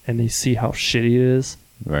and they see how shitty it is.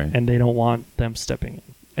 Right. And they don't want them stepping in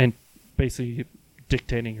and basically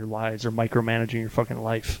dictating your lives or micromanaging your fucking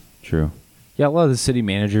life. True. Yeah, a lot of the city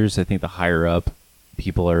managers, I think the higher up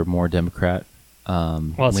people are more Democrat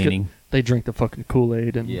leaning. They drink the fucking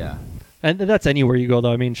Kool-Aid. And yeah. And that's anywhere you go,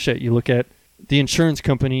 though. I mean, shit, you look at the insurance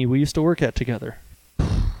company we used to work at together.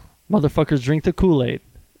 Motherfuckers drink the Kool-Aid,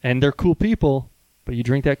 and they're cool people, but you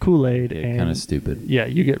drink that Kool-Aid, and Kind of stupid. yeah,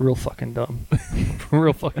 you get real fucking dumb,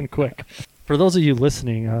 real fucking quick. For those of you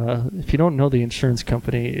listening, if you don't know the insurance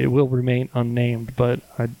company, it will remain unnamed, but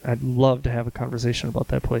I'd love to have a conversation about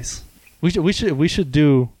that place. We should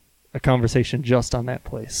do a conversation just on that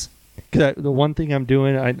place. Because the one thing I'm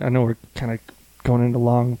doing, I know we're kind of going into a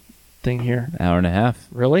long thing here. Hour and a half.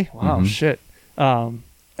 Really? Wow, Mhm. shit.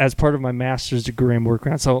 As part of my master's degree I'm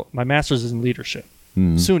working on, so my master's is in leadership,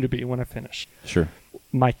 Mhm. soon to be when I finish. Sure.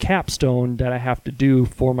 My capstone that I have to do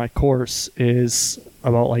for my course is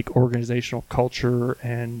about like organizational culture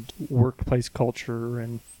and workplace culture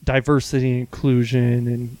and diversity and inclusion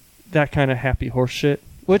and that kind of happy horse shit,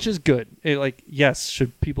 which is good. Yes,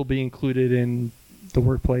 should people be included in the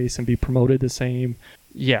workplace and be promoted the same?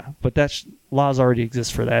 Yeah, but laws already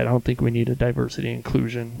exist for that. I don't think we need a diversity and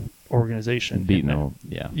inclusion organization.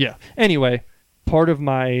 Yeah. Yeah. Anyway,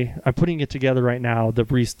 I'm putting it together right now, the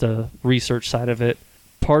research side of it.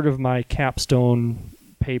 Part of my capstone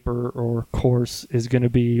paper or course is going to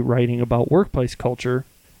be writing about workplace culture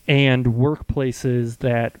and workplaces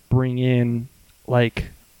that bring in like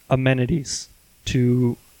amenities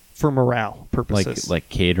for morale purposes. Like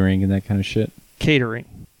catering and that kind of shit. Catering,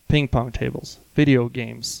 ping pong tables, video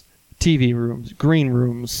games, TV rooms, green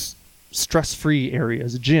rooms, stress-free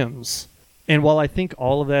areas, gyms. And while I think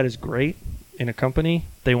all of that is great in a company,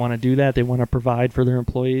 they want to do that. They want to provide for their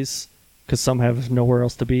employees because some have nowhere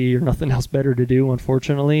else to be or nothing else better to do,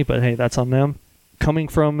 unfortunately. But hey, that's on them. Coming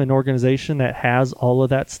from an organization that has all of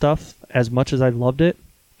that stuff, as much as I loved it,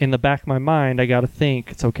 in the back of my mind, I got to think,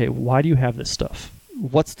 it's okay, why do you have this stuff?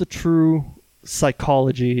 What's the true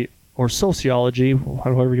psychology or sociology,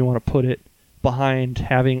 however you want to put it, behind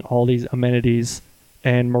having all these amenities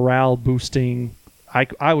and morale boosting?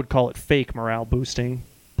 I would call it fake morale boosting,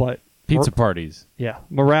 but Pizza parties. yeah,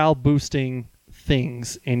 morale boosting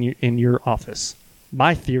things in your office.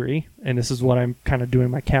 My theory, and this is what I'm kind of doing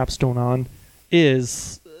my capstone on,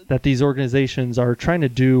 is that these organizations are trying to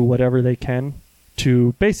do whatever they can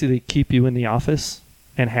to basically keep you in the office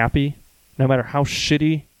and happy, no matter how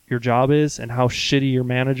shitty your job is and how shitty your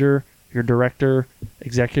manager, your director,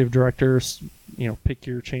 executive directors, pick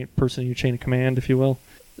your person in your chain of command, if you will.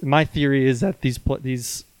 My theory is that these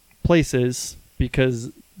places,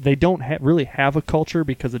 because they don't really have a culture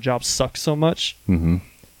because the job sucks so much, Mm-hmm.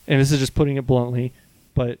 and this is just putting it bluntly,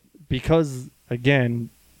 but because, again,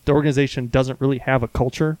 the organization doesn't really have a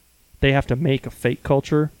culture, they have to make a fake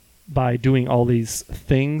culture by doing all these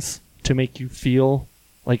things to make you feel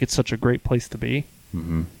like it's such a great place to be.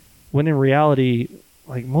 Mm-hmm. When in reality,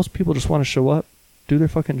 like, most people just want to show up, do their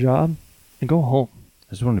fucking job, and go home.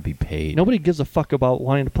 I just want to be paid. Nobody gives a fuck about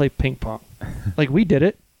wanting to play ping pong. Like, we did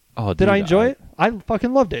it. Oh, Did I enjoy it? I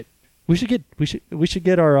fucking loved it. We should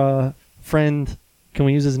get our friend, can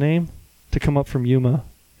we use his name, to come up from Yuma,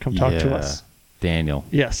 come talk to us. Daniel.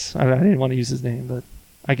 Yes, I didn't want to use his name, but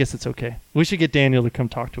I guess it's okay. We should get Daniel to come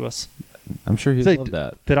talk to us. I'm sure he'd Say, love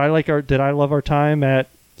that. Did I love our time at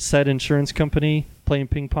said insurance company playing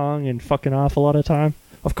ping pong and fucking off a lot of time?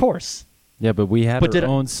 Of course. Yeah, but we had But our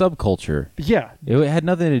own subculture. Yeah, It had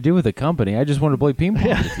nothing to do with the company. I just wanted to play ping pong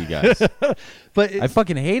with you guys. but I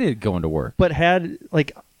fucking hated going to work.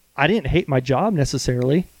 I didn't hate my job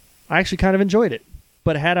necessarily. I actually kind of enjoyed it.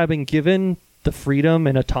 But had I been given the freedom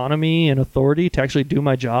and autonomy and authority to actually do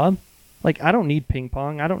my job, like, I don't need ping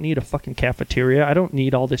pong. I don't need a fucking cafeteria. I don't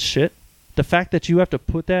need all this shit. The fact that you have to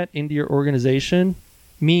put that into your organization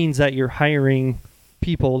means that you're hiring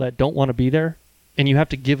people that don't want to be there, and you have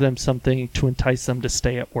to give them something to entice them to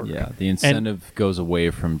stay at work. Yeah, the incentive goes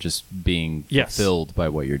away from just being Yes. fulfilled by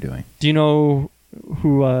what you're doing. Do you know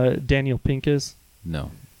who Daniel Pink is?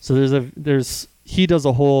 No. So he does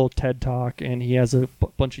a whole TED Talk, and he has a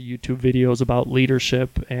bunch of YouTube videos about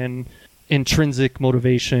leadership and intrinsic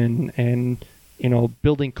motivation and,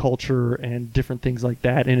 building culture and different things like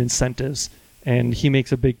that and incentives. And he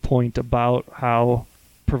makes a big point about how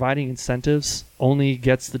providing incentives only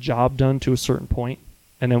gets the job done to a certain point.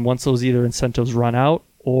 And then once those either incentives run out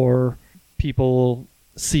or people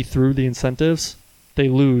see through the incentives, they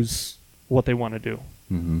lose what they want to do.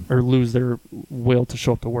 Mm-hmm. Or lose their will to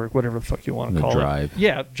show up to work, whatever the fuck you want to The call drive. it.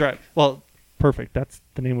 Yeah, drive. Well, perfect. That's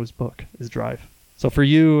the name of his book, is Drive. So for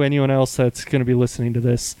you, anyone else that's going to be listening to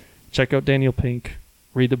this, check out Daniel Pink.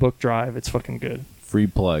 Read the book Drive. It's fucking good. Free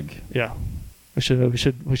plug. Yeah, we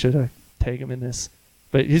should tag him in this.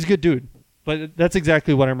 But he's a good dude. But that's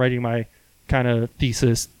exactly what I'm writing my kind of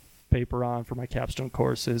thesis paper on for my capstone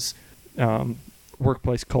course, is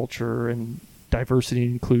workplace culture and diversity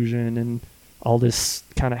and inclusion and all this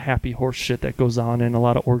kind of happy horse shit that goes on in a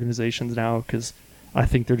lot of organizations now, because I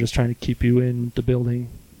think they're just trying to keep you in the building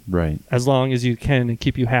Right. as long as you can and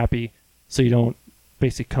keep you happy, so you don't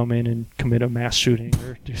basically come in and commit a mass shooting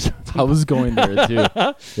or do something. I was going there too.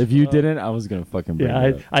 If you didn't, I was gonna fucking bring Yeah,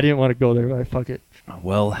 it up. I didn't want to go there, but fuck it.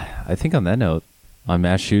 Well, I think on that note, on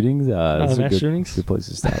mass shootings, this is a mass shootings? good place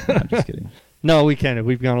to stop. No, I'm just kidding. No, we can't.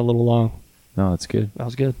 We've gone a little long. No, that's good. That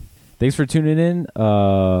was good. Thanks for tuning in.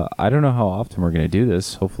 I don't know how often we're gonna do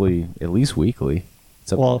this. Hopefully, at least weekly.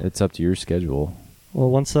 It's up to your schedule. Well,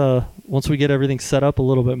 once we get everything set up a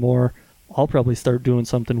little bit more, I'll probably start doing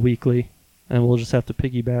something weekly, and we'll just have to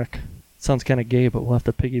piggyback. Sounds kind of gay, but we'll have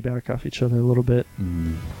to piggyback off each other a little bit.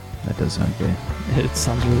 That does sound gay. It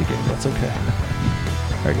sounds really gay. That's okay.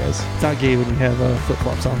 All right, guys. It's not gay when you have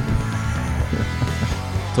flip-flops on.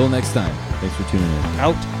 Till next time. Thanks for tuning in.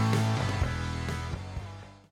 Out.